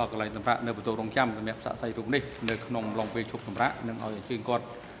ដល់កន្លែងសម្រាប់នៅបន្ទប់រងចាំសម្រាប់សាក់សីរូបនេះនៅក្នុងឡុងពេលឈប់សម្រាប់និងឲ្យអញ្ជើញគាត់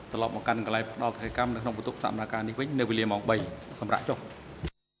ត្រឡប់មកកាន់កន្លែងផ្ដល់សេវាកម្មនៅក្នុងបន្ទប់ដំណើរការនេះវិញនៅវេលាម៉ោង 3 សម្រាប់ចុះ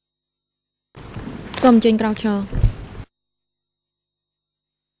សូមអញ្ជើញក្រោកឈរ